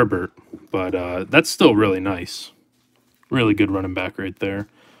little Herbert, but that's still really nice. Really good running back right there.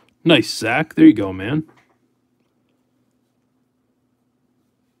 Nice, Zach. There you go, man.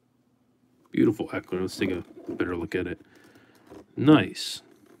 Beautiful Eckler. Let's take a better look at it. Nice.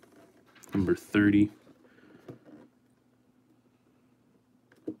 Number 30.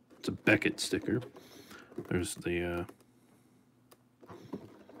 It's a Beckett sticker. There's the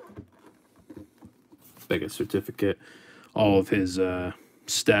Beckett certificate. All of his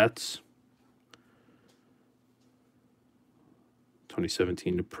stats.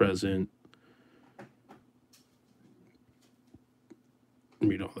 2017 to present.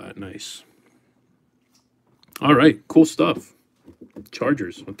 Read all that. Nice. All right. Cool stuff.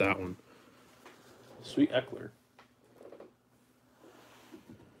 Chargers with that one. Sweet Eckler.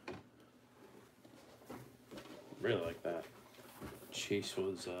 Really like that. Chase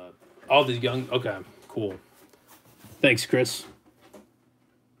was all the young. Okay, cool. Thanks, Chris.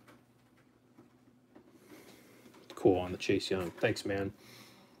 Cool on the Chase Young. Thanks, man.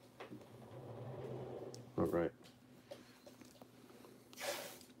 All right.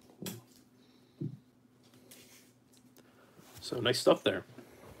 So nice stuff there.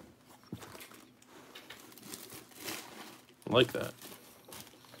 I like that.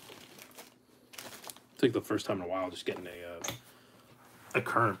 I think the first time in a while just getting a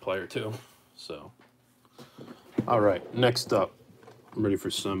current player too. So, all right, next up, I'm ready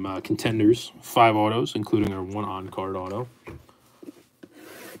for some contenders. 5 autos, including our 1 on-card auto.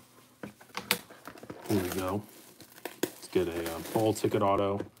 Here we go. Let's get a ball ticket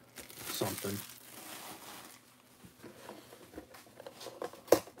auto, something.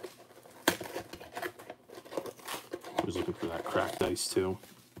 I was looking for that cracked ice too.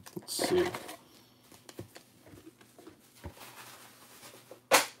 Let's see.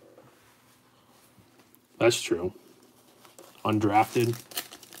 That's true. Undrafted.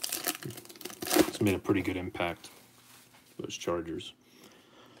 It's made a pretty good impact. Those Chargers.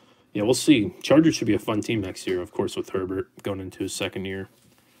 Yeah, we'll see. Chargers should be a fun team next year, of course, with Herbert going into his 2nd year.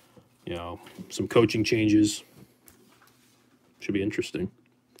 You know, some coaching changes. Should be interesting.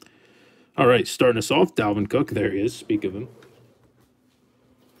 All right, starting us off, Dalvin Cook. There he is. Speak of him.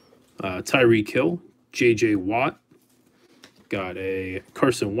 Tyreek Hill, J.J. Watt. Got a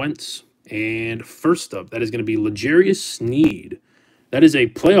Carson Wentz. And first up, that is going to be L'Jarius Sneed. That is a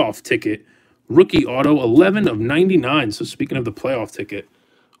playoff ticket. Rookie auto, 11 of 99. So speaking of the playoff ticket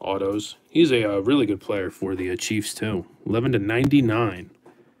autos, he's a really good player for the Chiefs too. 11 to 99.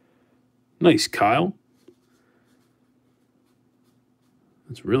 Nice, Kyle.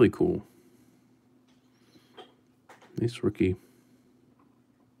 That's really cool. Nice rookie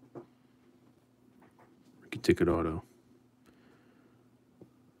ticket auto.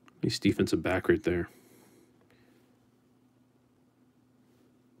 Nice defensive back right there.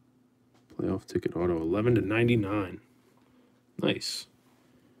 Playoff ticket auto, 11 to 99. Nice.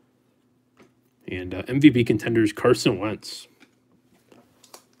 And MVP contenders, Carson Wentz.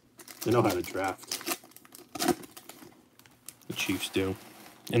 They know how to draft. The Chiefs do.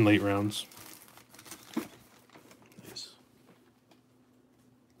 In late rounds. Nice.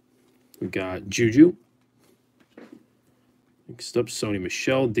 We got Juju. Next up, Sony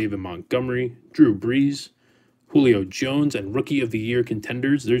Michel, David Montgomery, Drew Brees, Julio Jones, and Rookie of the Year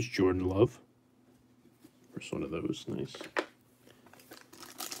contenders. There's Jordan Love. First one of those. Nice.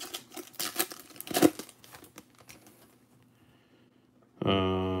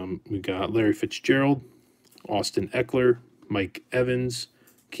 We got Larry Fitzgerald, Austin Eckler, Mike Evans,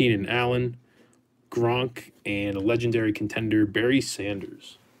 Keenan Allen, Gronk, and a legendary contender, Barry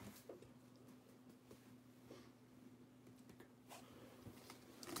Sanders.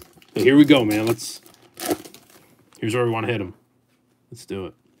 So here we go, man. Here's where we want to hit him. Let's do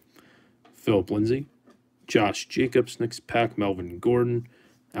it. Philip Lindsay, Josh Jacobs, next pack, Melvin Gordon,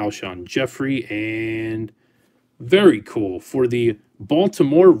 Alshon Jeffrey, and very cool for the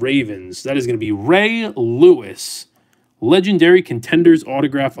Baltimore Ravens. That is going to be Ray Lewis. Legendary Contenders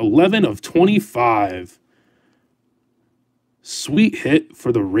autograph, 11 of 25. Sweet hit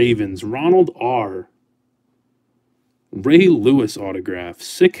for the Ravens. Ronald R. Ray Lewis autograph.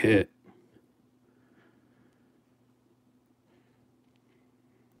 Sick hit.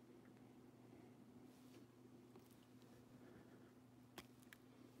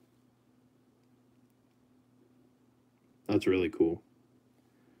 That's really cool.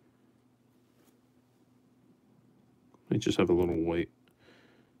 Might just have a little white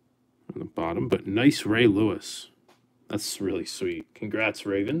on the bottom, but nice Ray Lewis. That's really sweet. Congrats,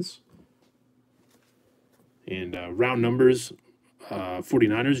 Ravens. And round numbers,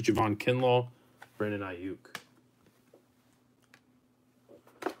 49ers, Javon Kinlaw, Brandon Ayuk.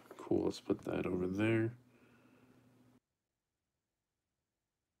 Cool, let's put that over there.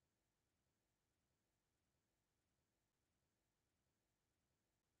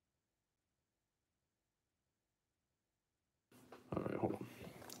 All right, hold on.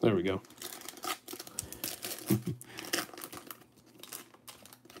 There we go.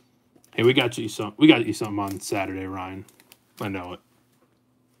 Hey, we got you something on Saturday, Ryan. I know it.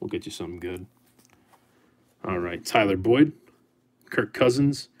 We'll get you something good. All right, Tyler Boyd, Kirk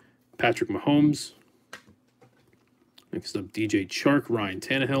Cousins, Patrick Mahomes. Next up, DJ Chark, Ryan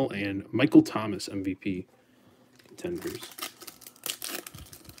Tannehill, and Michael Thomas, MVP contenders.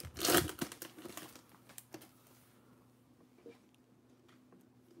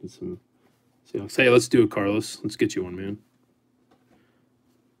 Hey, let's do it, Carlos. Let's get you one, man.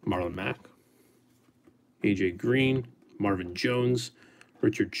 Marlon Mack, AJ Green, Marvin Jones,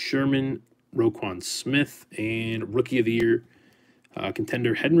 Richard Sherman, Roquan Smith, and Rookie of the Year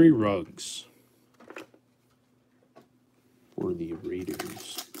contender Henry Ruggs for the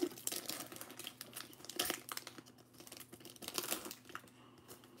Raiders.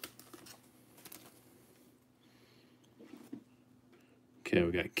 Okay,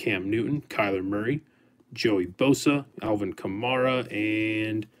 we got Cam Newton, Kyler Murray, Joey Bosa, Alvin Kamara,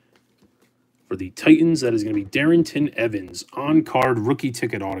 and for the Titans, that is going to be Darrington Evans, on-card rookie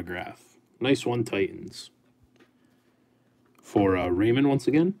ticket autograph. Nice one, Titans. For Raymond once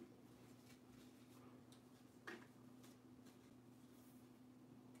again.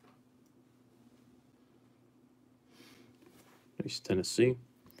 Nice Tennessee.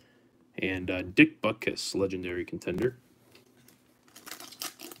 And Dick Butkus, legendary contender.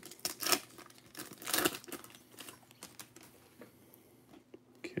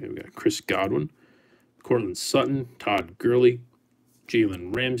 Okay, we got Chris Godwin, Cortland Sutton, Todd Gurley,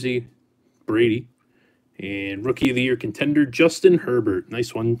 Jalen Ramsey, Brady, and Rookie of the Year contender Justin Herbert.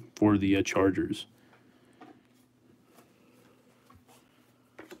 Nice one for the Chargers.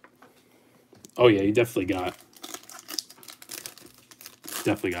 Oh yeah, you definitely got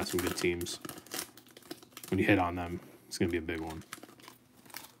some good teams. When you hit on them, it's gonna be a big one.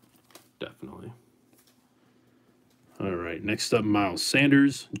 Definitely. All right, next up, Miles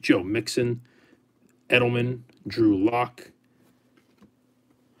Sanders, Joe Mixon, Edelman, Drew Lock.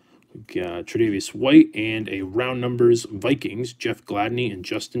 We got Tre'Davious White and a round numbers Vikings, Jeff Gladney and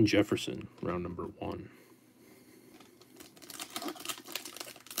Justin Jefferson, round number 1.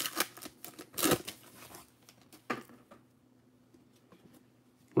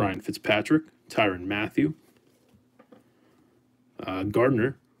 Ryan Fitzpatrick, Tyrann Mathieu,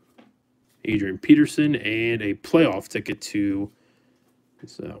 Gardner, Adrian Peterson, and a playoff ticket to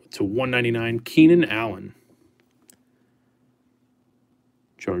 199, Keenan Allen.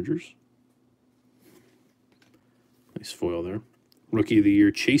 Chargers. Nice foil there. Rookie of the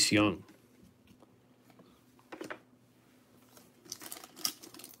Year, Chase Young.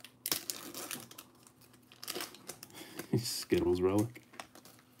 Skittles relic.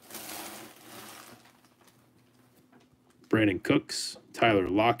 Brandon Cooks, Tyler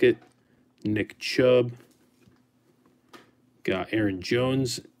Lockett, Nick Chubb. Got Aaron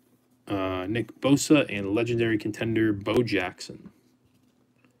Jones, Nick Bosa, and legendary contender Bo Jackson.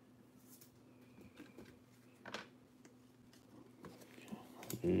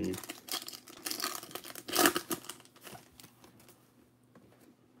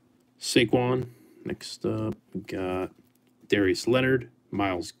 Saquon. Next up, we got Darius Leonard,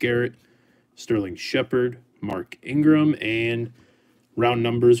 Myles Garrett, Sterling Shepard, Mark Ingram, and round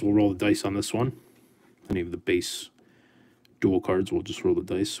numbers. We'll roll the dice on this one. Any of the base dual cards, we'll just roll the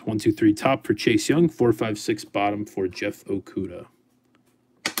dice. 1, 2, 3 top for Chase Young, 4, 5, 6 bottom for Jeff Okudah.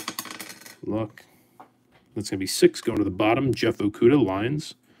 Good luck. That's going to be 6 going to the bottom. Jeff Okudah,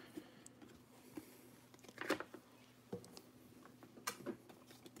 Lions.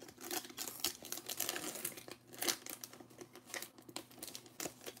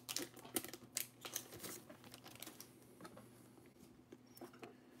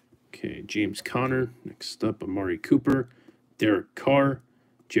 Okay, James Conner. Next up, Amari Cooper, Derek Carr,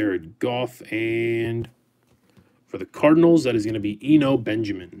 Jared Goff, and for the Cardinals, that is going to be Eno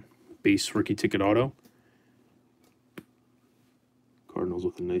Benjamin, base rookie ticket auto. Cardinals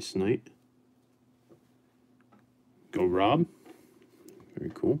with a nice night. Go Rob.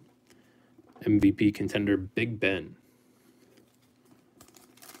 Very cool. MVP contender Big Ben.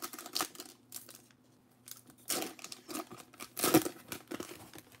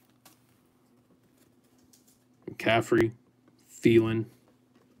 McCaffrey, Thielen,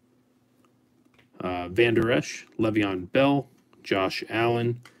 Van Der Esch, Le'Veon Bell, Josh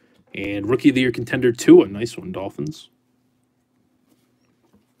Allen, and Rookie of the Year contender Tua. Nice one, Dolphins.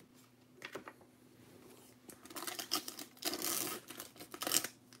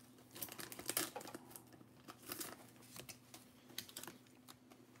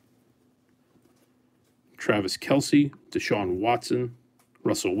 Travis Kelce, Deshaun Watson,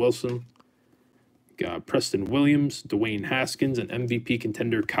 Russell Wilson. Got Preston Williams, Dwayne Haskins, and MVP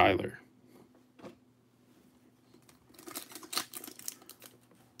contender Kyler.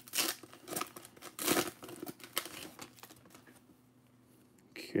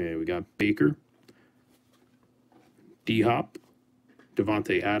 Okay, we got Baker, D-Hop,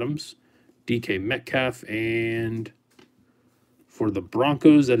 Devontae Adams, DK Metcalf, and for the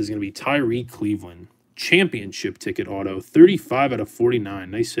Broncos, that is going to be Tyree Cleveland. Championship ticket auto, 35 out of 49.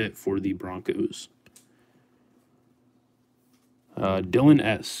 Nice hit for the Broncos. Dylan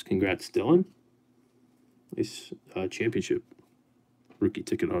S. Congrats, Dylan. Nice championship rookie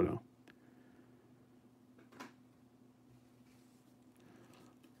ticket auto.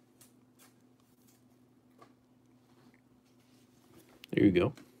 There you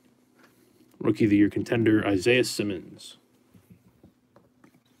go. Rookie of the Year contender, Isaiah Simmons.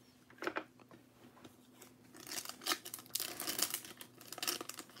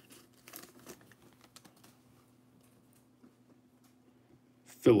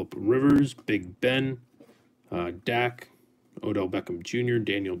 Phillip Rivers, Big Ben, Dak, Odell Beckham Jr.,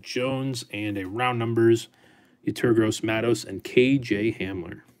 Daniel Jones, and a round numbers, Yeturgos Matos, and KJ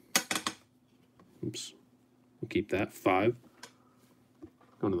Hamler. Oops. We'll keep that. 5.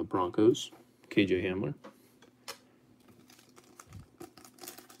 Going to the Broncos, KJ Hamler.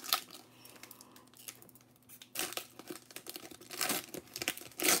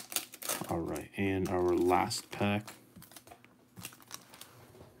 All right, and our last pack.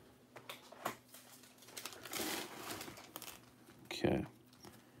 Okay.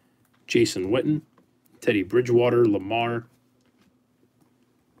 Jason Witten, Teddy Bridgewater, Lamar,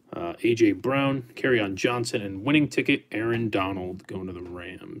 A.J. Brown, Kerryon Johnson, and winning ticket, Aaron Donald going to the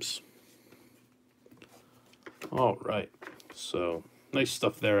Rams. All right. So, nice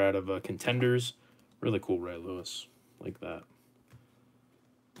stuff there out of Contenders. Really cool, Ray Lewis. Like that.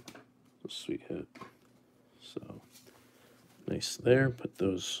 Sweet hit. So, nice there. Put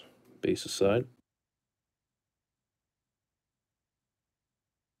those base aside.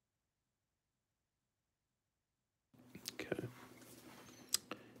 Okay.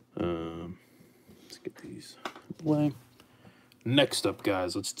 Let's get these away. Next up,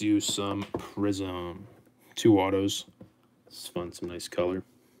 guys, let's do some Prizm. 2 autos. Let's find some nice color.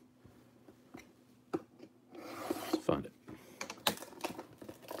 Let's find it.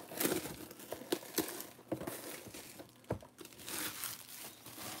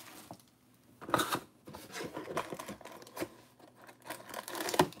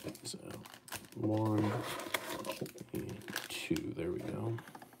 So, 1 and 2. There we go.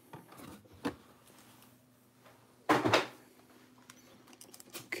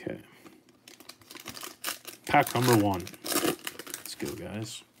 Okay. Pack number 1. Let's go,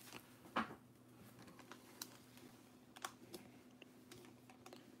 guys.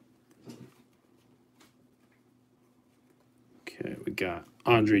 Okay, we got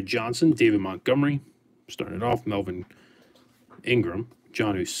Andre Johnson, David Montgomery, starting it off, Melvin Ingram,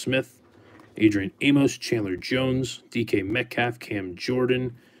 Jonnu Smith, Adrian Amos, Chandler Jones, DK Metcalf, Cam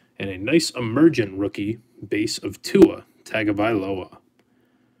Jordan, and a nice emergent rookie base of Tua Tagovailoa.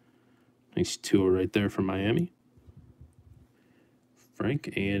 Nice Tua right there for Miami.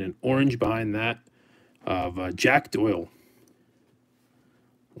 Frank, and an orange behind that of Jack Doyle.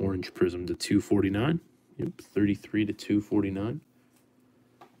 Orange Prizm to 249. Yep, 33 to 249.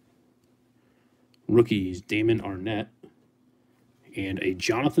 Rookies, Damon Arnett, and a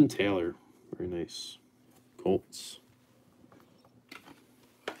Jonathan Taylor. Very nice. Colts.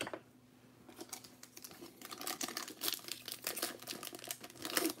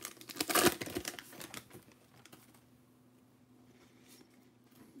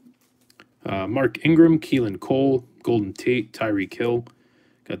 Mark Ingram, Keelan Cole, Golden Tate, Tyreek Hill.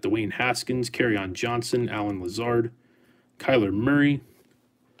 Got Dwayne Haskins, Kerryon Johnson, Alan Lazard, Kyler Murray.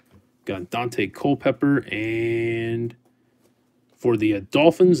 Got Dante Culpepper, and for the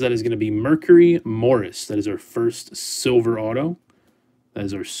Dolphins, that is going to be Mercury Morris. That is our first silver auto. That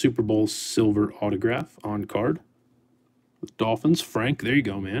is our Super Bowl silver autograph on card. The Dolphins, Frank, there you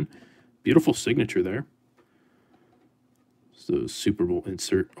go, man. Beautiful signature there. So Super Bowl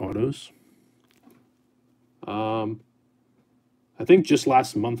insert autos. I think just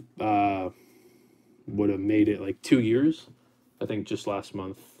last month, would have made it like 2 years. I think just last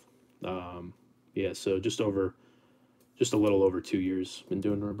month. Yeah, so just a little over 2 years been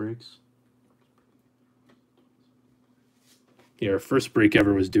doing our breaks. Yeah, our first break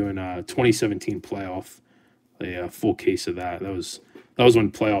ever was doing 2017 playoff, a full case of that. That was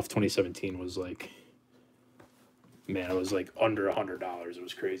when playoff 2017 was like, man, it was like under $100. It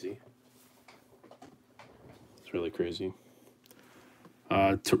was crazy. It's really crazy.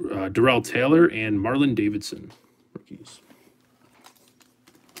 Darrell Taylor and Marlon Davidson, rookies.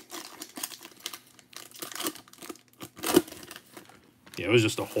 Yeah, it was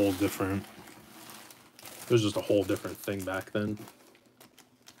just a whole different. It was just a whole different thing back then.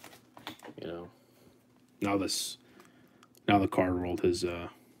 You know, now the card world has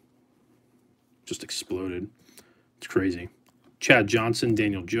just exploded. It's crazy. Chad Johnson,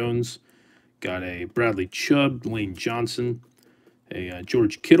 Daniel Jones, got a Bradley Chubb, Lane Johnson, a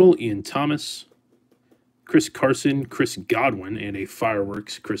George Kittle, Ian Thomas, Chris Carson, Chris Godwin, and a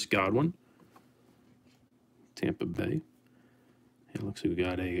Fireworks Chris Godwin. Tampa Bay. It looks like we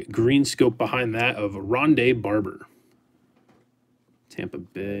got a green scope behind that of Rondé Barber. Tampa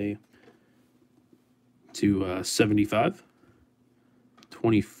Bay to 75.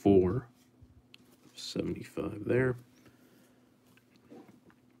 24. 75 there.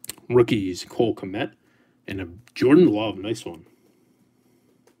 Rookies, Cole Kmet and a Jordan Love. Nice one.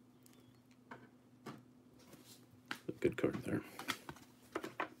 A good card there.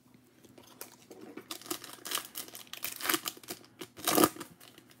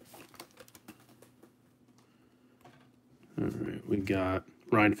 All right, we got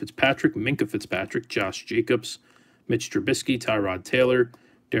Ryan Fitzpatrick, Minkah Fitzpatrick, Josh Jacobs, Mitch Trubisky, Tyrod Taylor,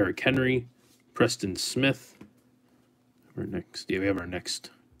 Derrick Henry, Preston Smith. We have our next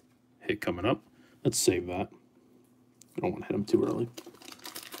hit coming up. Let's save that. I don't want to hit him too early.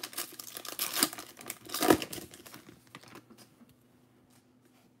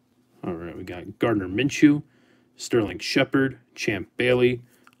 All right, we got Gardner Minshew, Sterling Shepard, Champ Bailey,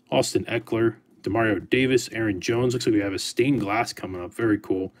 Austin Eckler, Demario Davis, Aaron Jones. Looks like we have a stained glass coming up. Very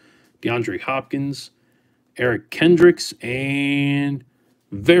cool. DeAndre Hopkins, Eric Kendricks, and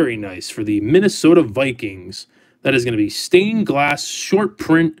very nice for the Minnesota Vikings. That is going to be stained glass short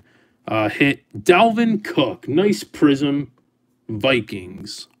print hit. Dalvin Cook. Nice Prizm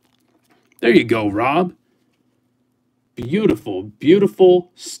Vikings. There you go, Rob. Beautiful,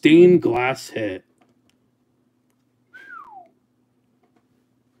 beautiful stained glass hit.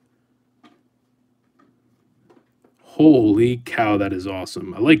 Holy cow, that is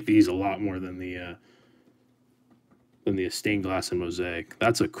awesome. I like these a lot more than the stained glass and mosaic.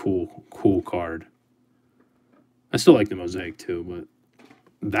 That's a cool card. I still like the mosaic too, but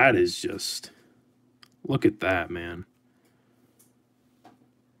that is just, look at that, man.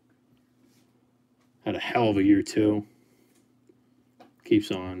 Had a hell of a year too. Keeps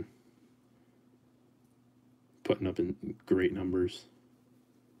on putting up in great numbers.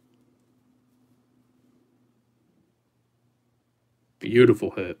 Beautiful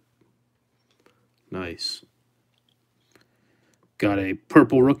hit. Nice. Got a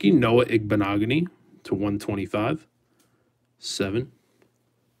purple rookie, Noah Igbenogany to 125. 7.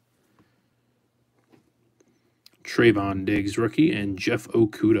 Trayvon Diggs rookie and Jeff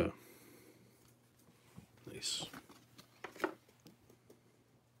Okuda. Nice.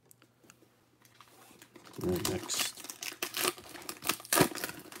 All right, next.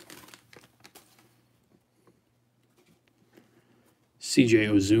 C.J.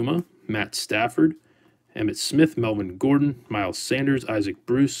 Uzomah, Matt Stafford, Emmitt Smith, Melvin Gordon, Miles Sanders, Isaac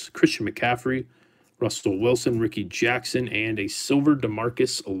Bruce, Christian McCaffrey, Russell Wilson, Ricky Jackson, and a silver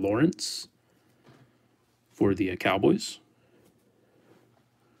DeMarcus Lawrence for the Cowboys.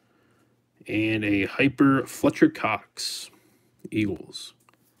 And a hyper Fletcher Cox, Eagles.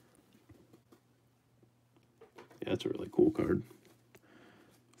 Yeah, that's a really cool card.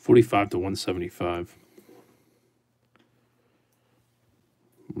 45 to 175.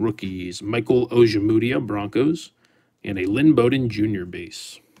 Rookies, Michael Ojemudia, Broncos, and a Lynn Bowden Jr.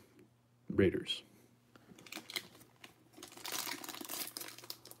 base, Raiders.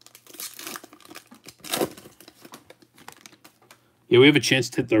 Yeah, we have a chance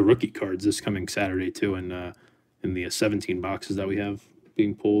to hit the rookie cards this coming Saturday, too, in the 17 boxes that we have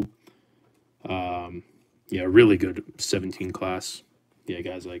being pulled. Yeah, really good 17 class. Yeah,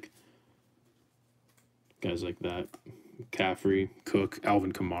 guys like that. McCaffrey, Cook,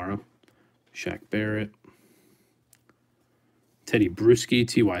 Alvin Kamara, Shaq Barrett, Teddy Bruschi,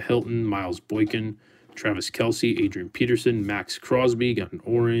 T.Y. Hilton, Miles Boykin, Travis Kelce, Adrian Peterson, Max Crosby, got an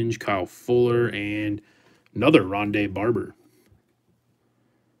orange, Kyle Fuller, and another Rondé Barber.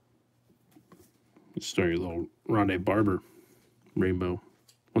 Start your little Rondé Barber rainbow.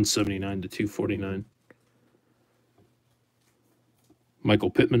 179 to 249. Michael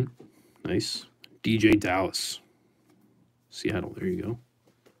Pittman. Nice. DJ Dallas. Seattle. There you go.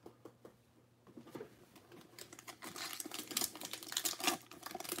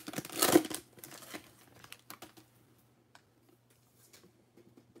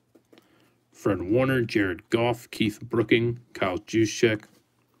 Fred Warner, Jared Goff, Keith Brooking, Kyle Juszczyk,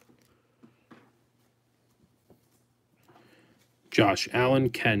 Josh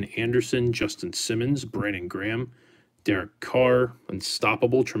Allen, Ken Anderson, Justin Simmons, Brandon Graham, Derek Carr,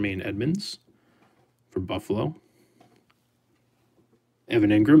 Unstoppable, Tremaine Edmonds for Buffalo.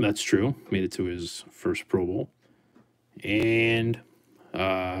 Evan Ingram, that's true, made it to his first Pro Bowl. And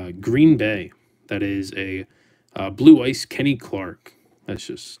Green Bay, that is a Blue Ice Kenny Clark. That's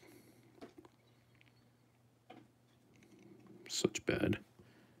just such bad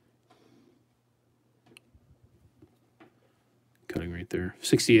cutting right there.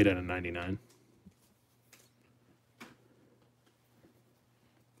 68 out of 99.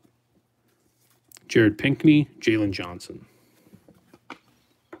 Jared Pinkney, Jalen Johnson.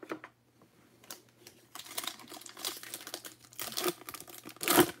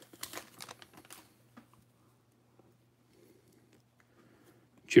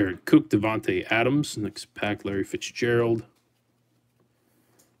 Jared Cook, Devontae Adams, next pack, Larry Fitzgerald.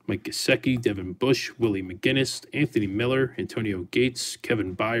 Mike Gesicki, Devin Bush, Willie McGinnis, Anthony Miller, Antonio Gates,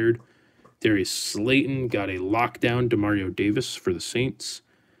 Kevin Byard, Darius Slayton, got a lockdown, Demario Davis for the Saints.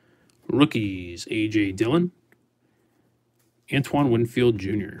 Rookies, A.J. Dillon, Antoine Winfield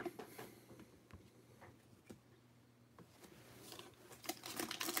Jr.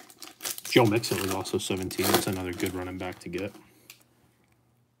 Joe Mixon was also 17. That's another good running back to get.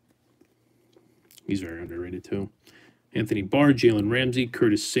 He's very underrated too. Anthony Barr, Jalen Ramsey,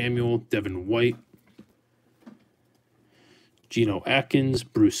 Curtis Samuel, Devin White, Geno Atkins,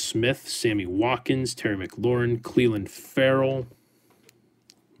 Bruce Smith, Sammy Watkins, Terry McLaurin, Cleveland Farrell.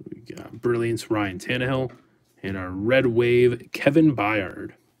 We got Brilliance, Ryan Tannehill, and our Red Wave, Kevin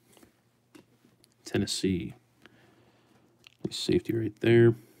Byard. Tennessee. Nice safety right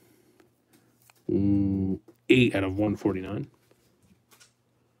there. 8 out of 149.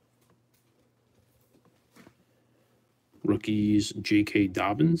 Rookies, J.K.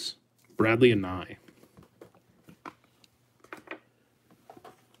 Dobbins, Bradley Anai.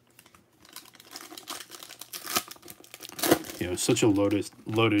 You know, such a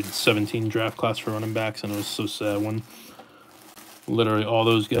loaded 17 draft class for running backs, and it was so sad when literally all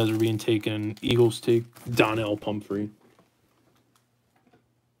those guys are being taken. Eagles take Donnell Pumphrey.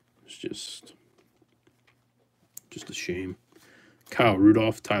 It's just a shame. Kyle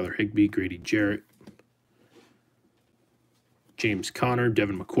Rudolph, Tyler Higbee, Grady Jarrett, James Conner,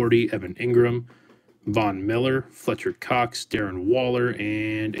 Devin McCourty, Evan Ingram, Von Miller, Fletcher Cox, Darren Waller,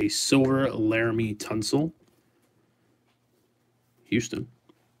 and a silver Laramie Tunsil, Houston.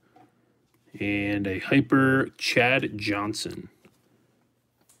 And a hyper Chad Johnson,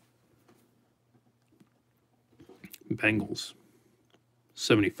 Bengals,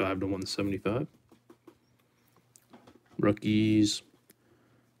 75 to 175. Rookies,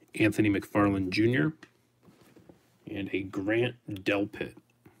 Anthony McFarland Jr., and a Grant Delpit,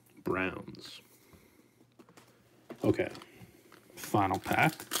 Browns. Okay, final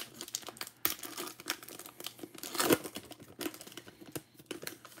pack.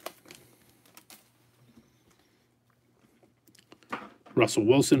 Russell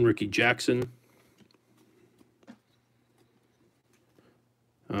Wilson, Ricky Jackson,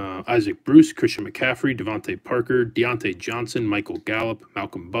 Isaac Bruce, Christian McCaffrey, Devontae Parker, Deontay Johnson, Michael Gallup,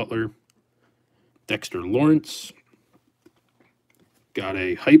 Malcolm Butler, Dexter Lawrence. Got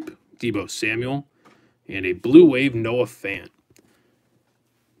a hype, Deebo Samuel, and a Blue Wave Noah Fant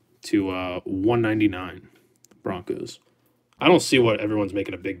to 199 Broncos. I don't see what everyone's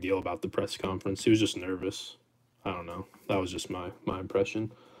making a big deal about the press conference. He was just nervous. I don't know. That was just my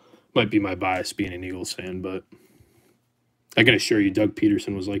impression. Might be my bias being an Eagles fan, but I can assure you Doug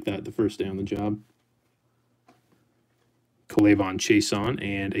Peterson was like that the first day on the job. Kalavon Chason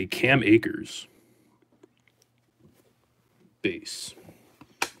and a Cam Akers base.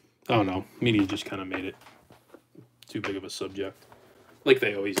 I don't know. Media just kind of made it too big of a subject. Like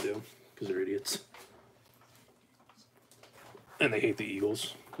they always do, because they're idiots. And they hate the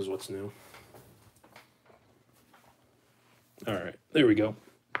Eagles, because what's new? All right, there we go.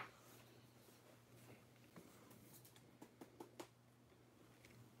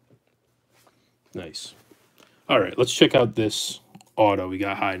 Nice. All right, let's check out this auto we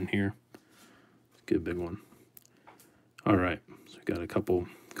got hiding here. Let's get a big one. All right, so we got a couple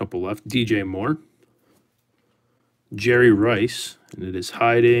left. DJ Moore, Jerry Rice, and it is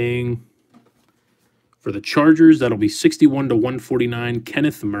hiding for the Chargers. That'll be 61 to 149.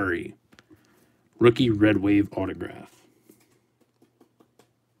 Kenneth Murray, rookie Red Wave autograph.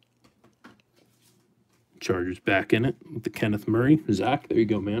 Chargers back in it with the Kenneth Murray. Zach, there you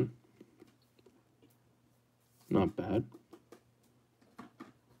go, man. Not bad.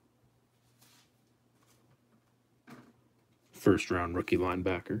 First round rookie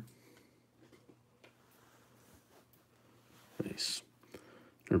linebacker. Nice.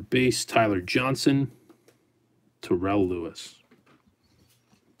 Our base, Tyler Johnson, Terrell Lewis.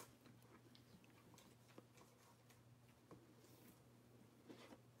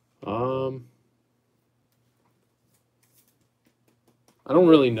 I don't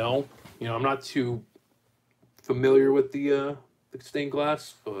really know. You know, I'm not too familiar with the stained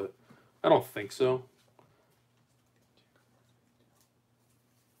glass, but I don't think so.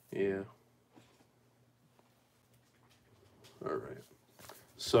 Yeah. All right.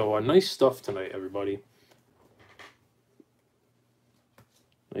 So nice stuff tonight, everybody.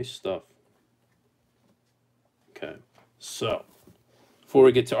 Nice stuff. Okay. So before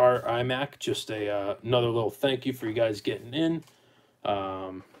we get to our iMac, just another little thank you for you guys getting in.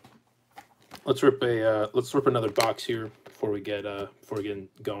 Let's rip another box here before we get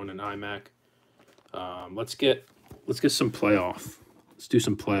going in iMac. Let's get some playoff. Let's do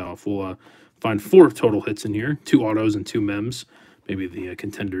some playoff. We'll find 4 total hits in here, 2 autos and 2 mems. Maybe the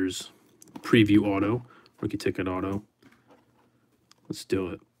Contenders preview auto, rookie ticket auto. Let's do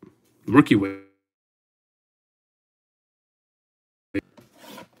it. Rookie wave.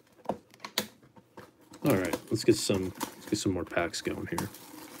 All right, let's get some more packs going here.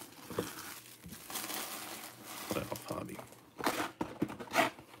 Playoff hobby.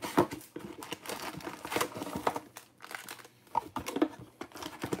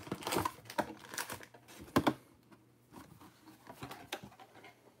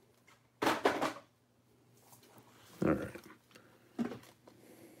 All right.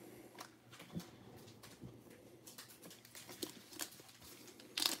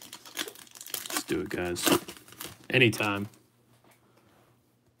 Let's do it, guys. Anytime.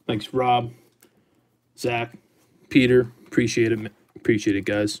 Thanks, Rob, Zach, Peter. Appreciate it. Appreciate it,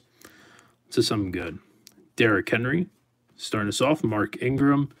 guys. This is something good. Derrick Henry. Starting us off. Mark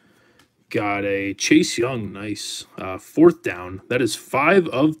Ingram. Got a Chase Young. Nice. 4th down. That is 5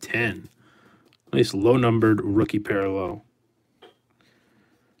 of 10. Nice low-numbered rookie parallel.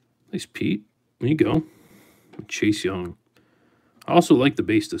 Nice, Pete. There you go. Chase Young. I also like the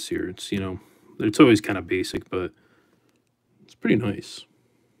base this year. It's, you know, it's always kind of basic, but it's pretty nice.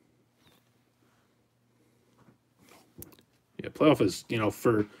 Yeah, playoff is, you know,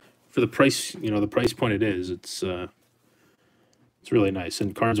 for the price, you know, the price point it is, it's really nice.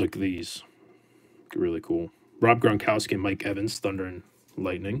 And cards like these, really cool. Rob Gronkowski and Mike Evans, Thunder and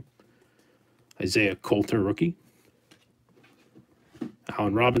Lightning. Isaiah Coulter, rookie.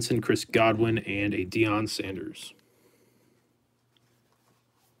 Allen Robinson, Chris Godwin, and a Deion Sanders.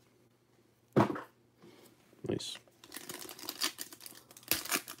 Nice.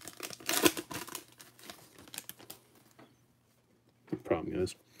 No problem,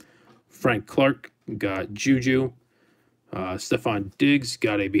 guys. Frank Clark got Juju. Stephon Diggs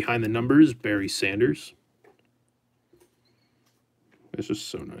got a behind the numbers, Barry Sanders. This is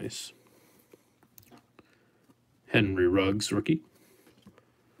so nice. Henry Ruggs, rookie.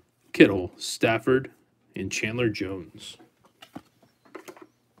 Kittle, Stafford, and Chandler Jones.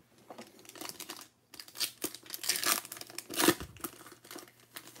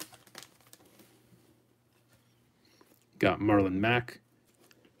 Got Marlon Mack,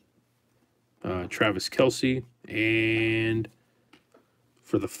 Travis Kelce, and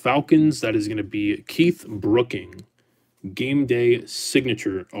for the Falcons, that is going to be Keith Brooking. Game day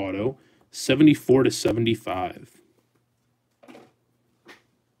signature auto, 74 to 75.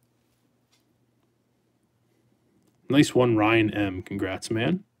 Nice one, Ryan M. Congrats,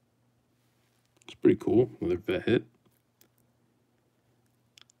 man. It's pretty cool. Another vet hit.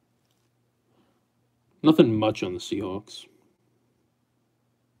 Nothing much on the Seahawks.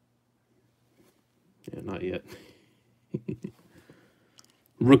 Yeah, not yet.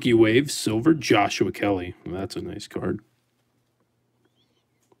 Rookie wave, silver, Joshua Kelly. Well, that's a nice card.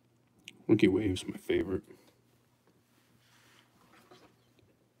 Rookie wave's my favorite.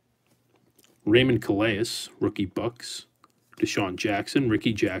 Raymond Calais, rookie Bucks. Deshaun Jackson,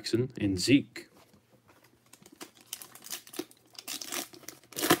 Ricky Jackson, and Zeke.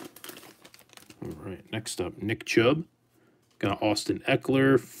 All right, next up, Nick Chubb. Got Austin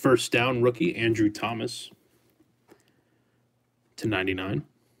Eckler, first down rookie, Andrew Thomas. /99.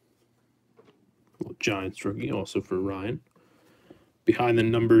 Little Giants rookie, also for Ryan. Behind the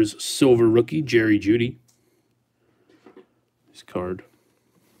numbers, silver rookie, Jerry Jeudy. This card,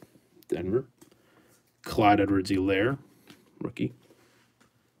 Denver. Clyde Edwards-Helaire, rookie.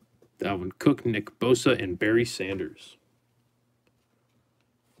 Dalvin Cook, Nick Bosa, and Barry Sanders.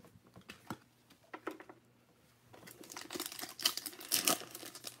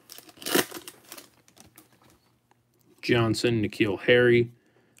 Johnson, N'Keal Harry,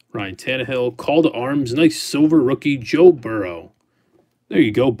 Ryan Tannehill. Call to arms, nice silver rookie, Joe Burrow. There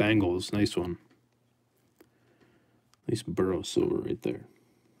you go, Bengals. Nice one. Nice Burrow silver right there.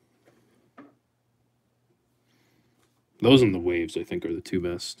 Those and the waves, I think, are the two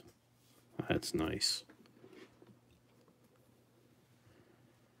best. That's nice.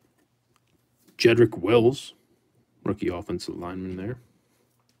 Jedrick Wills, rookie offensive lineman there.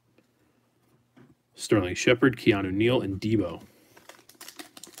 Sterling Shepard, Keanu Neal, and Debo.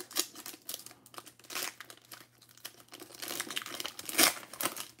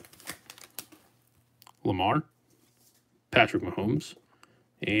 Lamar, Patrick Mahomes,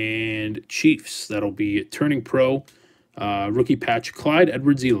 and Chiefs. That'll be turning pro. Rookie patch, Clyde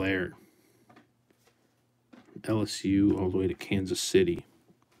Edwards-Helaire. LSU all the way to Kansas City.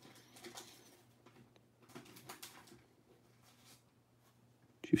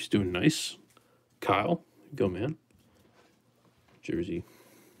 Chiefs doing nice. Kyle, go man. Jersey.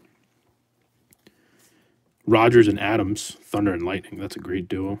 Rodgers and Adams, Thunder and Lightning. That's a great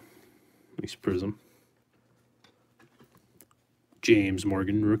duo. Nice Prizm. James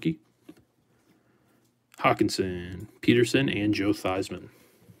Morgan, rookie. Hawkinson, Peterson, and Joe Theismann.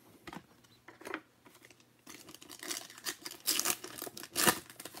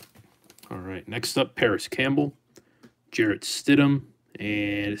 All right, next up, Paris Campbell, Jarrett Stidham,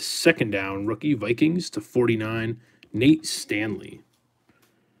 and second down, rookie Vikings to 49, Nate Stanley.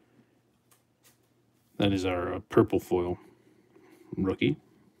 That is our purple foil rookie.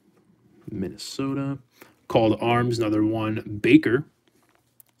 Minnesota. Call to arms, another one, Baker.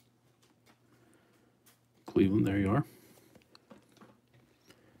 Cleveland, there you are.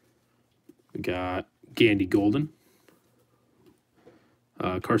 We got Gandy Golden.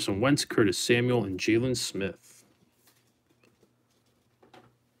 Carson Wentz, Curtis Samuel, and Jalen Smith.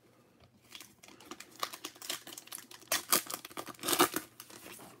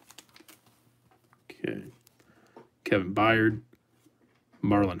 Okay. Kevin Byard,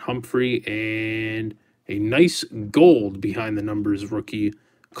 Marlon Humphrey, and a nice gold behind the numbers rookie,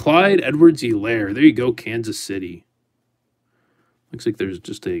 Clyde Edwards-Helaire. There you go, Kansas City. Looks like there's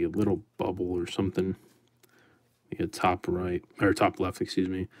just a little bubble or something. Yeah, top right, or top left, excuse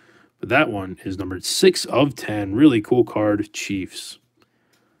me. But that one is numbered 6 of 10. Really cool card, Chiefs.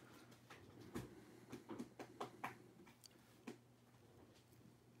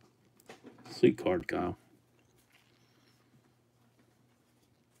 Sweet card, Kyle.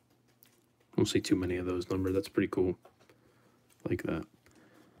 I don't see too many of those numbered. That's pretty cool. Like that.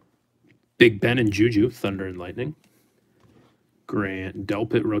 Big Ben and Juju, Thunder and Lightning. Grant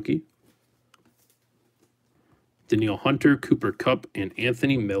Delpit, rookie. Danielle Hunter, Cooper Kupp, and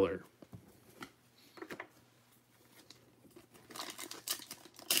Anthony Miller.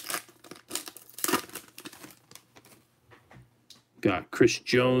 Got Chris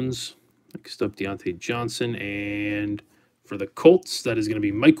Jones. Next up, Deontay Johnson. And for the Colts, that is going to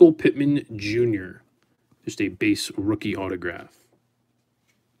be Michael Pittman Jr. Just a base rookie autograph.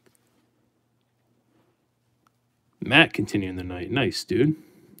 Matt continuing the night. Nice, dude.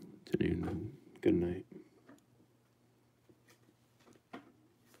 Continuing the good night.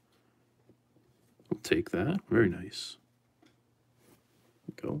 I'll take that. Very nice.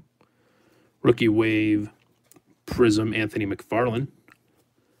 Go. Rookie wave, Prizm, Anthony McFarlane.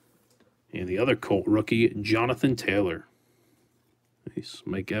 And the other Colt rookie, Jonathan Taylor. Nice.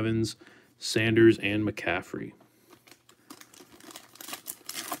 Mike Evans, Sanders, and McCaffrey.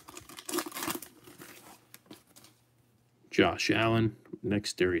 Josh Allen.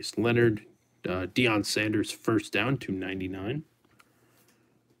 Next, Darius Leonard. Deion Sanders, first down, /99.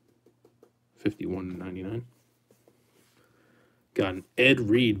 51/99. Got an Ed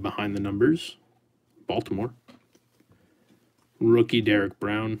Reed behind the numbers. Baltimore. Rookie Derek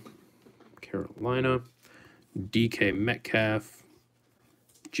Brown. Carolina. DK Metcalf.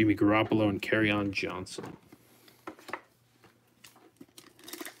 Jimmy Garoppolo, and Kerryon Johnson.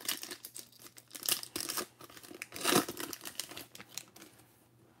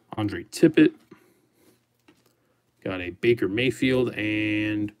 Andre Tippett. Got a Baker Mayfield,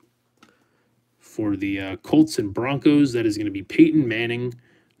 and for the Colts and Broncos, that is going to be Peyton Manning.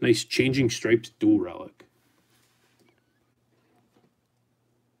 Nice changing stripes dual relic.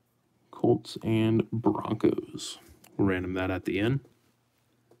 Colts and Broncos. We'll random that at the end.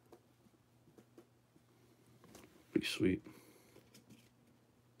 Pretty sweet.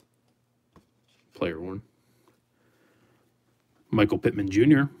 Player 1. Michael Pittman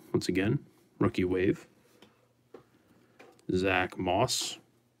Jr., once again, rookie wave. Zach Moss,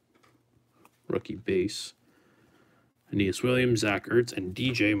 rookie base. Aeneas Williams, Zach Ertz, and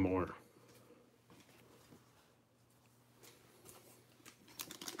DJ Moore.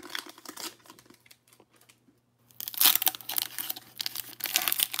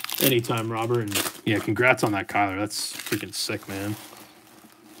 Anytime, Robert. And yeah, congrats on that, Kyler. That's freaking sick, man.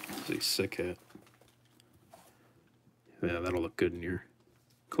 That's a sick hit. Yeah, that'll look good in your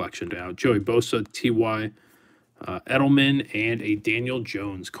collection now. Joey Bosa, T.Y. Edelman, and a Daniel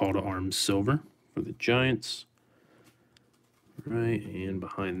Jones call to arms silver for the Giants. Right, and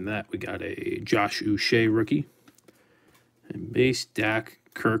behind that we got a Josh Uche rookie. And base, Dak,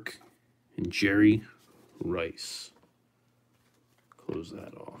 Kirk, and Jerry Rice. Close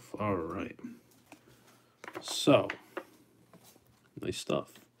that off. All right. So, nice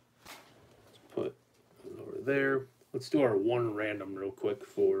stuff. Let's put it over there. Let's do our one random real quick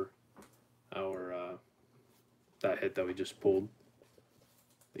for our that hit that we just pulled.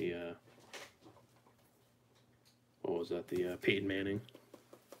 The what was that? The Peyton Manning.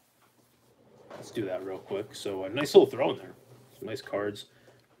 Let's do that real quick. So a nice little throw in there. Some nice cards.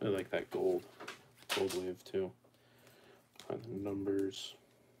 I like that gold wave too. Find the numbers.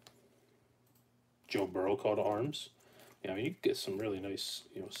 Joe Burrow call to arms. Yeah, I mean you can get some really nice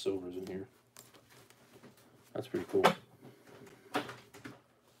silvers in here. That's pretty cool.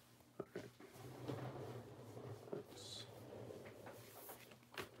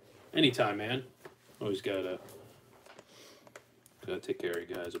 Anytime, man. Always gotta take care of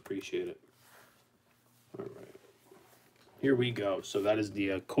you guys. Appreciate it. All right. Here we go. So that is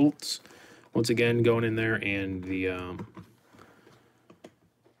the Colts. Once again, going in there, and the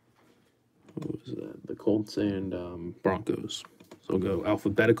what was that? The Colts and Broncos. So we'll go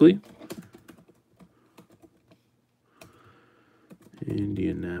alphabetically.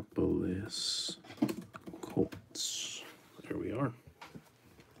 Indianapolis Colts. There we are.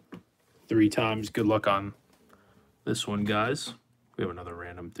 3 times. Good luck on this one, guys. We have another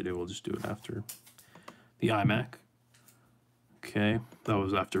random to do. We'll just do it after the iMac. Okay, that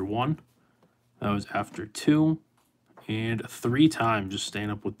was after 1. That was after 2. And 3 times, just staying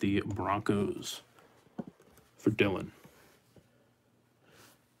up with the Broncos for Dylan.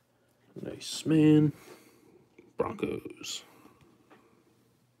 Nice, man. Broncos.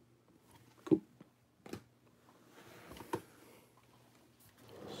 Cool.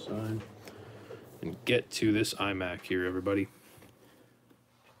 Sign. And get to this iMac here, everybody.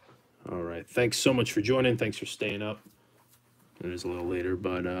 All right. Thanks so much for joining. Thanks for staying up. It is a little later,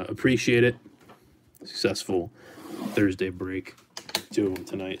 but appreciate it. Successful Thursday break. 2 of them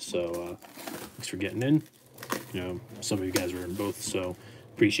tonight, so thanks for getting in. Some of you guys were in both, so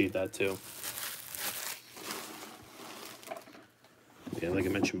appreciate that too. Yeah, like I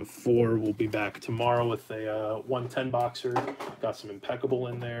mentioned before, we'll be back tomorrow with a 110 boxer. Got some Impeccable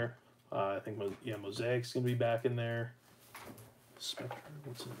in there. I think, Mosaic's going to be back in there. Spectre,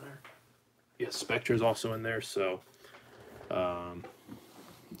 what's in there? Yeah, Spectre's also in there, so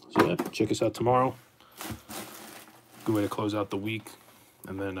yeah, check us out tomorrow. Good way to close out the week.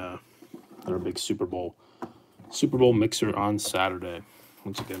 And then our big Super Bowl mixer on Saturday.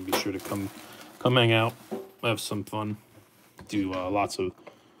 Once again, be sure to come hang out, have some fun, do lots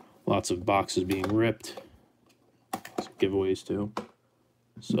of boxes being ripped, some giveaways too.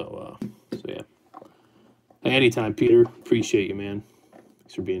 So yeah. Hey, anytime, Peter. Appreciate you, man.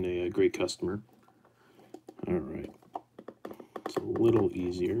 Thanks for being a great customer. All right. It's a little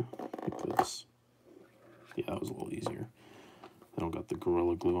easier because, yeah, that was a little easier. I don't got the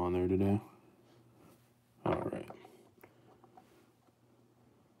Gorilla Glue on there today. All right.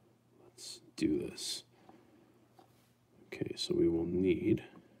 Let's do this. Okay, so we will need,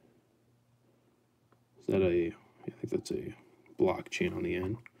 I think that's a blockchain on the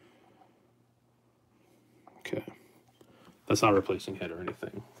end. Okay. That's not replacing head or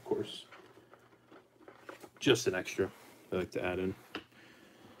anything, of course. Just an extra I like to add in.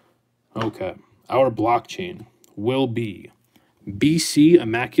 Okay. Our blockchain will be BC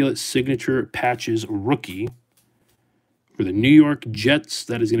Immaculate Signature Patches Rookie for the New York Jets.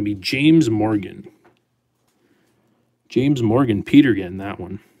 That is going to be James Morgan. James Morgan, Peter getting that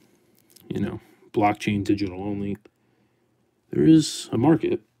one. Blockchain digital only. There is a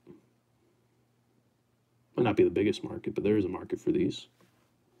market. Might not be the biggest market, but there is a market for these.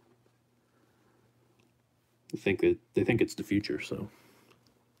 They think it's the future, so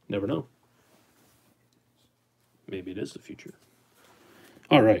Never know. Maybe it is the future.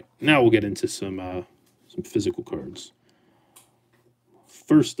 All right, now we'll get into some physical cards.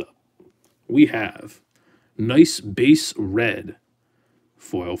 First up, we have nice base red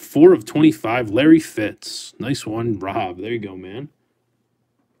foil, 4 of 25, Larry Fitz. Nice one, Rob. There you go, man.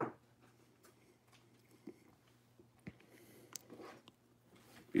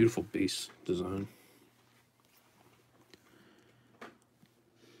 Beautiful base design.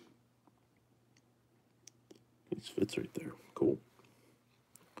 Nice Fitz right there. Cool.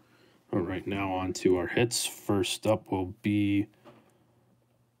 All right, now on to our hits. First up will be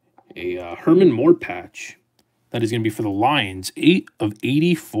a Herman Moore patch. That is going to be for the Lions. 8 of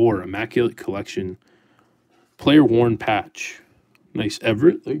 84, Immaculate Collection. Player worn patch. Nice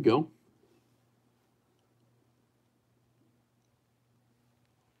Everett. There you go.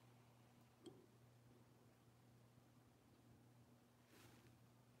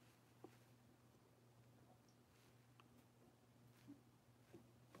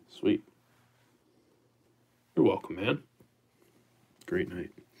 Sweet. You're welcome, man. Great night.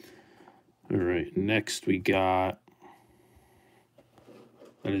 All right, next we got,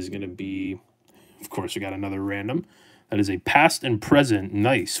 that is going to be, of course, we got another random. That is a past and present.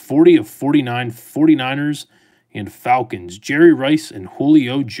 Nice. 40 of 49, 49ers and Falcons. Jerry Rice and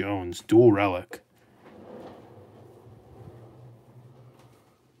Julio Jones. Dual relic.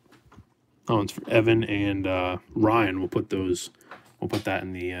 Oh, it's for Evan and Ryan. We'll put that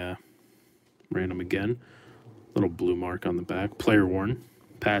in the random again. Little blue mark on the back. Player worn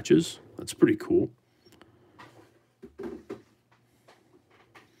patches. That's pretty cool.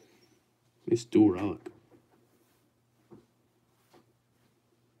 Nice dual relic.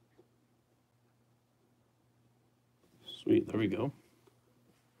 Sweet, there we go.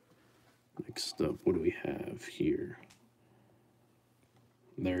 Next up, what do we have here?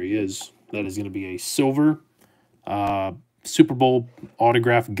 There he is. That is going to be a silver Super Bowl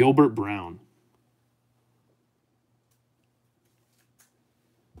autograph, Gilbert Brown.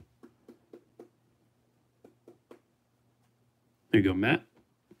 There you go, Matt.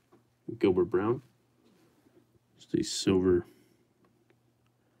 Gilbert Brown. Just a silver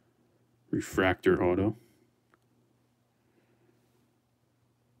refractor auto.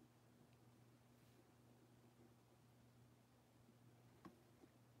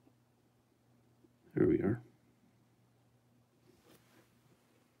 There we are.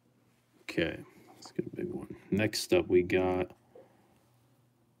 Okay, let's get a big one. Next up, we got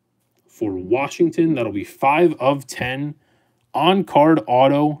for Washington, that'll be 5 of 10 on-card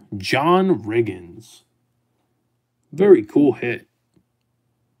auto, John Riggins. Very cool hit.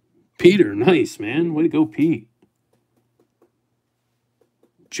 Peter, nice, man. Way to go, Pete.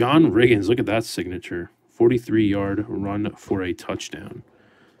 John Riggins, look at that signature. 43-yard run for a touchdown.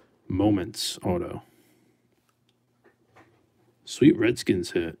 Moments auto. Sweet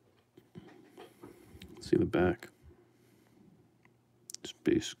Redskins hit. Let's see the back. Just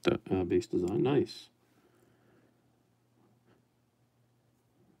base design. Nice.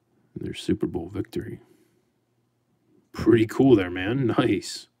 Their Super Bowl victory. Pretty cool there, man.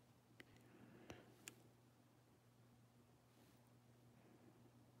 Nice.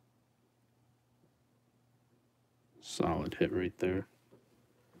 Solid hit right there.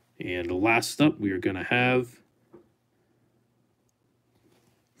 And last up, we are going to have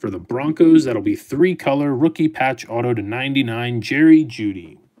for the Broncos, that'll be 3-color rookie patch auto to 99, Jerry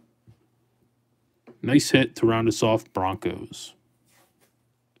Jeudy. Nice hit to round us off, Broncos.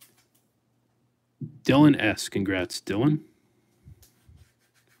 Dylan S. Congrats, Dylan.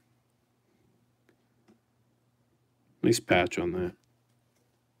 Nice patch on that.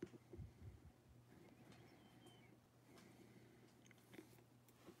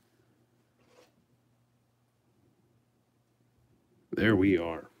 There we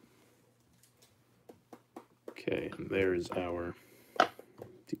are. Okay, and there's our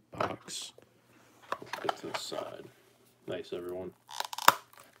deep box. Put to the side. Nice, everyone.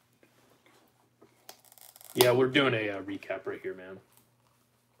 Yeah, we're doing a recap right here, man.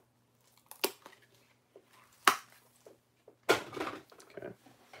 Okay.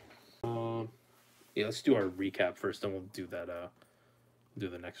 Yeah, let's do our recap first, then we'll do that. Do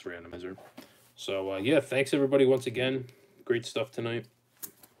the next randomizer. So yeah, thanks everybody once again. Great stuff tonight.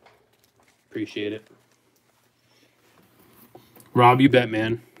 Appreciate it. Rob, you bet,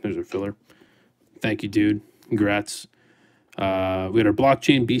 man. There's our filler. Thank you, dude. Congrats. We had our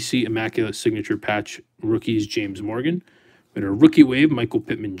Blockchain BC Immaculate Signature Patch rookies, James Morgan. We had our Rookie Wave, Michael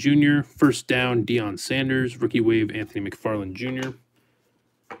Pittman Jr. First Down, Deion Sanders. Rookie Wave, Anthony McFarland Jr.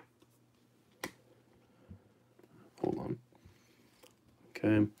 Hold on.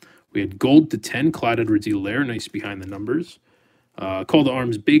 Okay. We had gold to 10, Clyde Edwards-Helaire, nice behind the numbers. Call to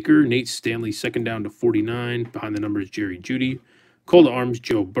Arms Baker, Nate Stanley, second down to 49. Behind the numbers, Jerry Jeudy. Call to Arms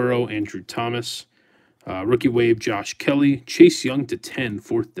Joe Burrow, Andrew Thomas. Rookie Wave, Josh Kelly. Chase Young to 10,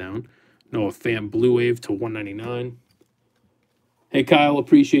 fourth down. Noah Fant, Blue Wave to 199. Hey, Kyle,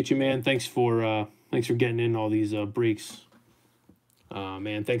 appreciate you, man. Thanks for getting in all these breaks.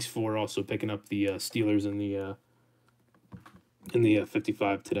 Man, thanks for also picking up the Steelers in the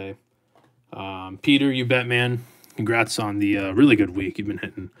 55 today. Peter, you bet, man. Congrats on the really good week. You've been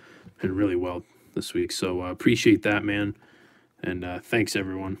hitting really well this week. So appreciate that, man. And thanks,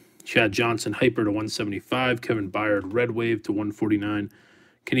 everyone. Chad Johnson, Hyper to 175. Kevin Byard, Red Wave to 149.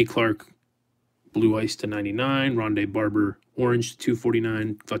 Kenny Clark, Blue Ice to 99. Rondé Barber, Orange to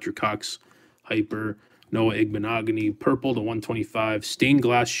 249. Fletcher Cox, Hyper. Noah Igbenogany, Purple to 125. Stained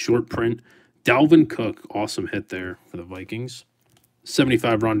Glass, Short Print. Dalvin Cook, awesome hit there for the Vikings.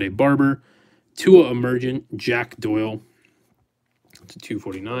 75 Rondé Barber. Tua Emergent, Jack Doyle to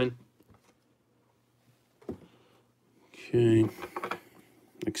 249. Okay.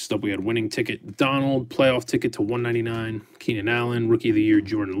 Next up, we had winning ticket Donald, playoff ticket to 199. Keenan Allen, Rookie of the Year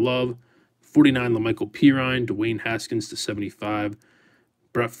Jordan Love. 49 LaMichael Pirine, Dwayne Haskins to 75.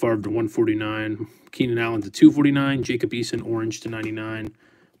 Brett Favre to 149. Keenan Allen to 249. Jacob Eason, Orange to 99.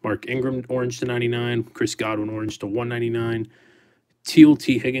 Mark Ingram, Orange to 99. Chris Godwin, Orange to 199. Teal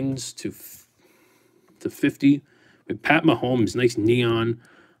T. Higgins to 50. With Pat Mahomes, nice neon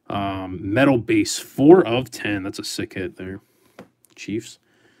metal base, 4 of 10. That's a sick hit there. Chiefs.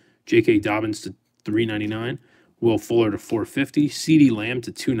 J.K. Dobbins to 399. Will Fuller to 450. CeeDee Lamb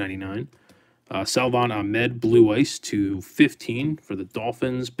to 299. Salvon Ahmed, Blue Ice to 15 for the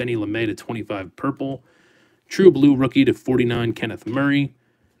Dolphins. Benny LeMay to 25, purple. True Blue Rookie to 49, Kenneth Murray.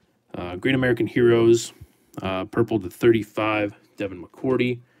 Great American Heroes, purple to 35, Devin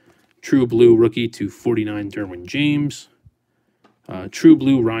McCourty. True Blue Rookie to 49, Derwin James. True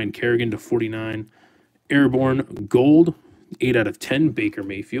Blue Ryan Kerrigan to 49. Airborne Gold, 8 out of 10, Baker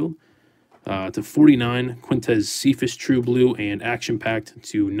Mayfield. To 49, Quintez Cephas True Blue, and Action Packed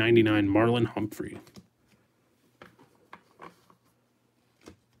to 99, Marlon Humphrey.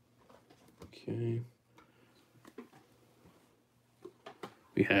 Okay.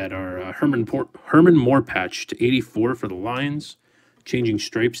 We had our Herman Moore patch to 84 for the Lions. Changing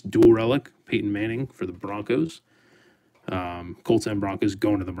Stripes, dual relic, Peyton Manning for the Broncos. Colts and Broncos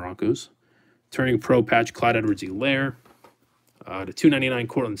going to the Broncos. Turning Pro patch, Clyde Edwards-Helaire. To 299,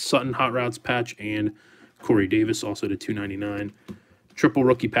 Cortland Sutton Hot Routes patch, and Corey Davis also to 299. Triple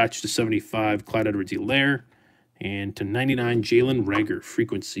rookie patch to 75, Clyde Edwards-Helaire. And to 99, Jalen Reagor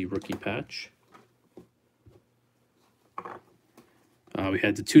frequency rookie patch. We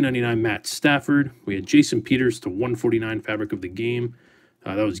had to 299, Matt Stafford. We had Jason Peters to 149, Fabric of the Game.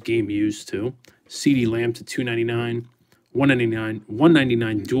 That was game used too. CeeDee Lamb to 299.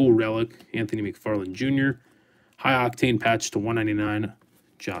 199 dual relic, Anthony McFarland Jr. High Octane patch to 199,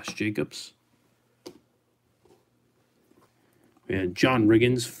 Josh Jacobs. We had John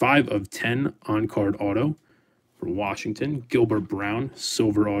Riggins, 5 of 10 on-card auto for Washington. Gilbert Brown,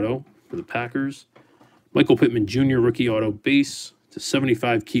 silver auto for the Packers. Michael Pittman Jr., rookie auto base to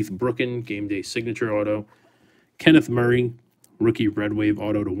 75, Keith Brooken, game day signature auto. Kenneth Murray, rookie red wave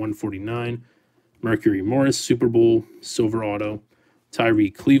auto to 149. Mercury Morris, Super Bowl silver auto. Tyree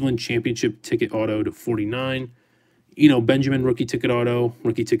Cleveland, championship ticket auto to 49. Eno Benjamin, rookie ticket auto.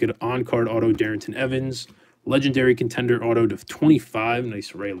 Rookie ticket on-card auto, Darrington Evans. Legendary contender auto to 25,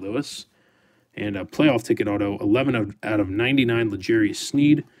 nice Ray Lewis. And a playoff ticket auto, 11 out of 99, L'Jarius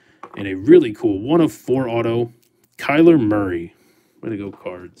Sneed. And a really cool 1 of 4 auto, Kyler Murray. Way to go,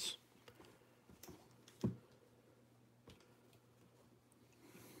 Cards.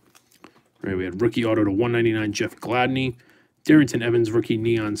 Right, we had rookie auto to 199, Jeff Gladney. Darrington Evans, rookie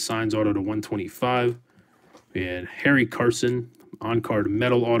neon signs auto to 125. We had Harry Carson, on-card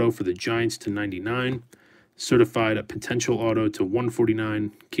metal auto for the Giants to 99. Certified potential auto to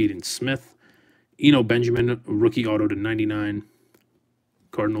 149, Caden Smith. Eno Benjamin, rookie auto to 99,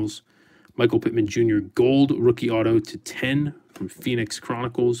 Cardinals. Michael Pittman Jr., gold rookie auto to 10 from Phoenix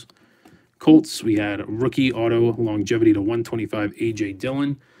Chronicles. Colts, we had rookie auto longevity to 125, A.J.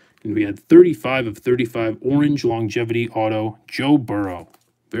 Dillon. And we had 35 of 35 orange longevity auto, Joe Burrow.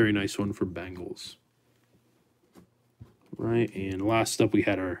 Very nice one for Bengals. Right, and last up we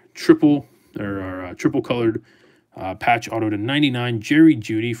had our triple colored patch auto to 99, Jerry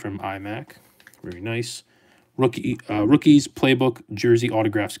Jeudy from iMac. Very nice. Rookies playbook jersey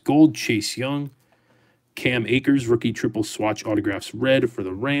autographs gold, Chase Young. Cam Akers, rookie triple swatch autographs red for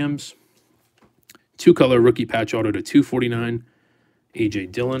the Rams. 2-color rookie patch auto to 249. A.J.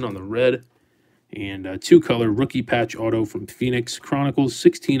 Dillon on the red. And 2-color rookie patch auto from Phoenix Chronicles,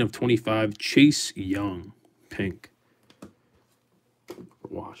 16 of 25, Chase Young, pink.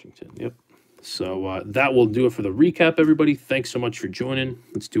 Washington, yep. So that will do it for the recap, everybody. Thanks so much for joining.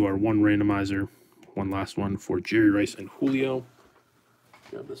 Let's do our one randomizer. One last one for Jerry Rice and Julio.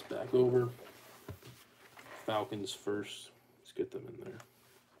 Grab this back over. Falcons first. Let's get them in there.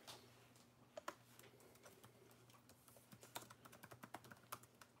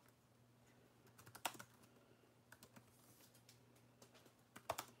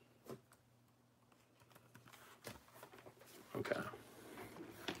 Okay.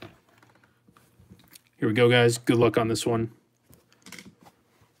 Here we go, guys. Good luck on this one.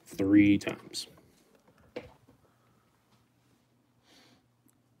 3 times.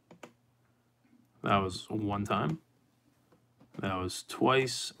 That was 1 time. That was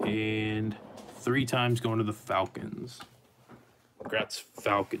twice. And 3 times going to the Falcons. Congrats,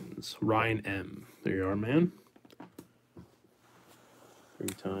 Falcons. Ryan M. There you are, man. 3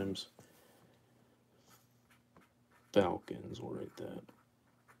 times. Falcons. We'll write that.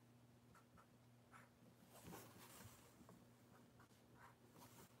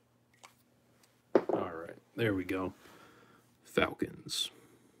 All right. There we go. Falcons.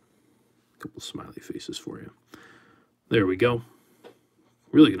 A couple smiley faces for you. There we go.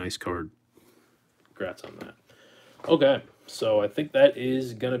 Really nice card. Congrats on that. Okay. So I think that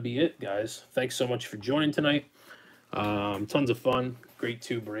is going to be it, guys. Thanks so much for joining tonight. Tons of fun. Great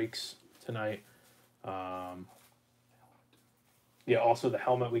 2 breaks tonight. Yeah, also the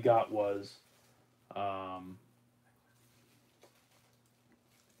helmet we got was... who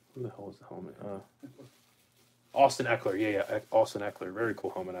the hell is the helmet? Austin Eckler. Yeah, Austin Eckler. Very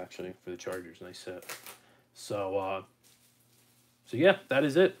cool helmet, actually, for the Chargers. Nice set. So yeah, that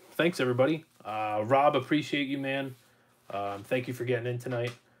is it. Thanks, everybody. Rob, appreciate you, man. Thank you for getting in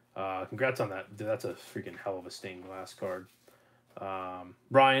tonight. Congrats on that. Dude, that's a freaking hell of a stained glass card.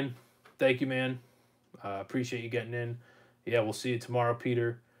 Brian, thank you, man. Appreciate you getting in. Yeah, we'll see you tomorrow,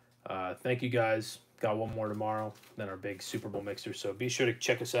 Peter. Thank you, guys. Got one more tomorrow, then our big Super Bowl mixer. So be sure to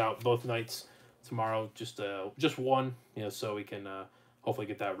check us out both nights tomorrow. Just one, so we can hopefully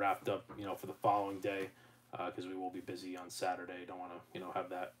get that wrapped up, for the following day, because we will be busy on Saturday. Don't want to,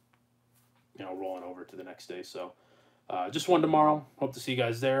 have that, rolling over to the next day. So just one tomorrow. Hope to see you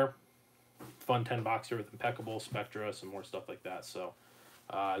guys there. Fun 10-boxer with Impeccable, Spectra, some more stuff like that. So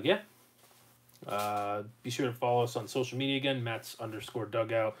yeah. Be sure to follow us on social media again.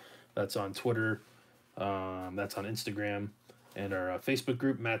 Matt's_dugout. That's on Twitter. That's on Instagram. And our Facebook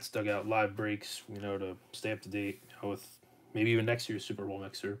group, Matt's Dugout Live Breaks, to stay up to date with maybe even next year's Super Bowl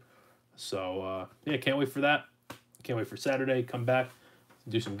mixer. So, yeah, can't wait for that. Can't wait for Saturday. Come back,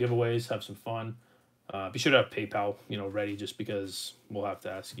 do some giveaways, have some fun. Be sure to have PayPal, ready, just because we'll have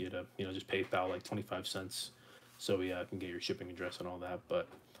to ask you to, just PayPal like 25 cents so we can get your shipping address and all that. But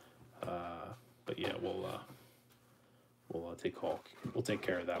yeah, we'll take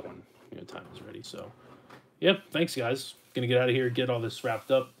care of that one. Time is ready. So, yeah, thanks, guys. Gonna get out of here, get all this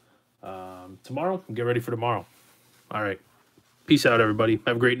wrapped up. Tomorrow, get ready for tomorrow. All right. Peace out, everybody.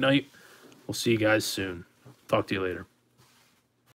 Have a great night. We'll see you guys soon. Talk to you later.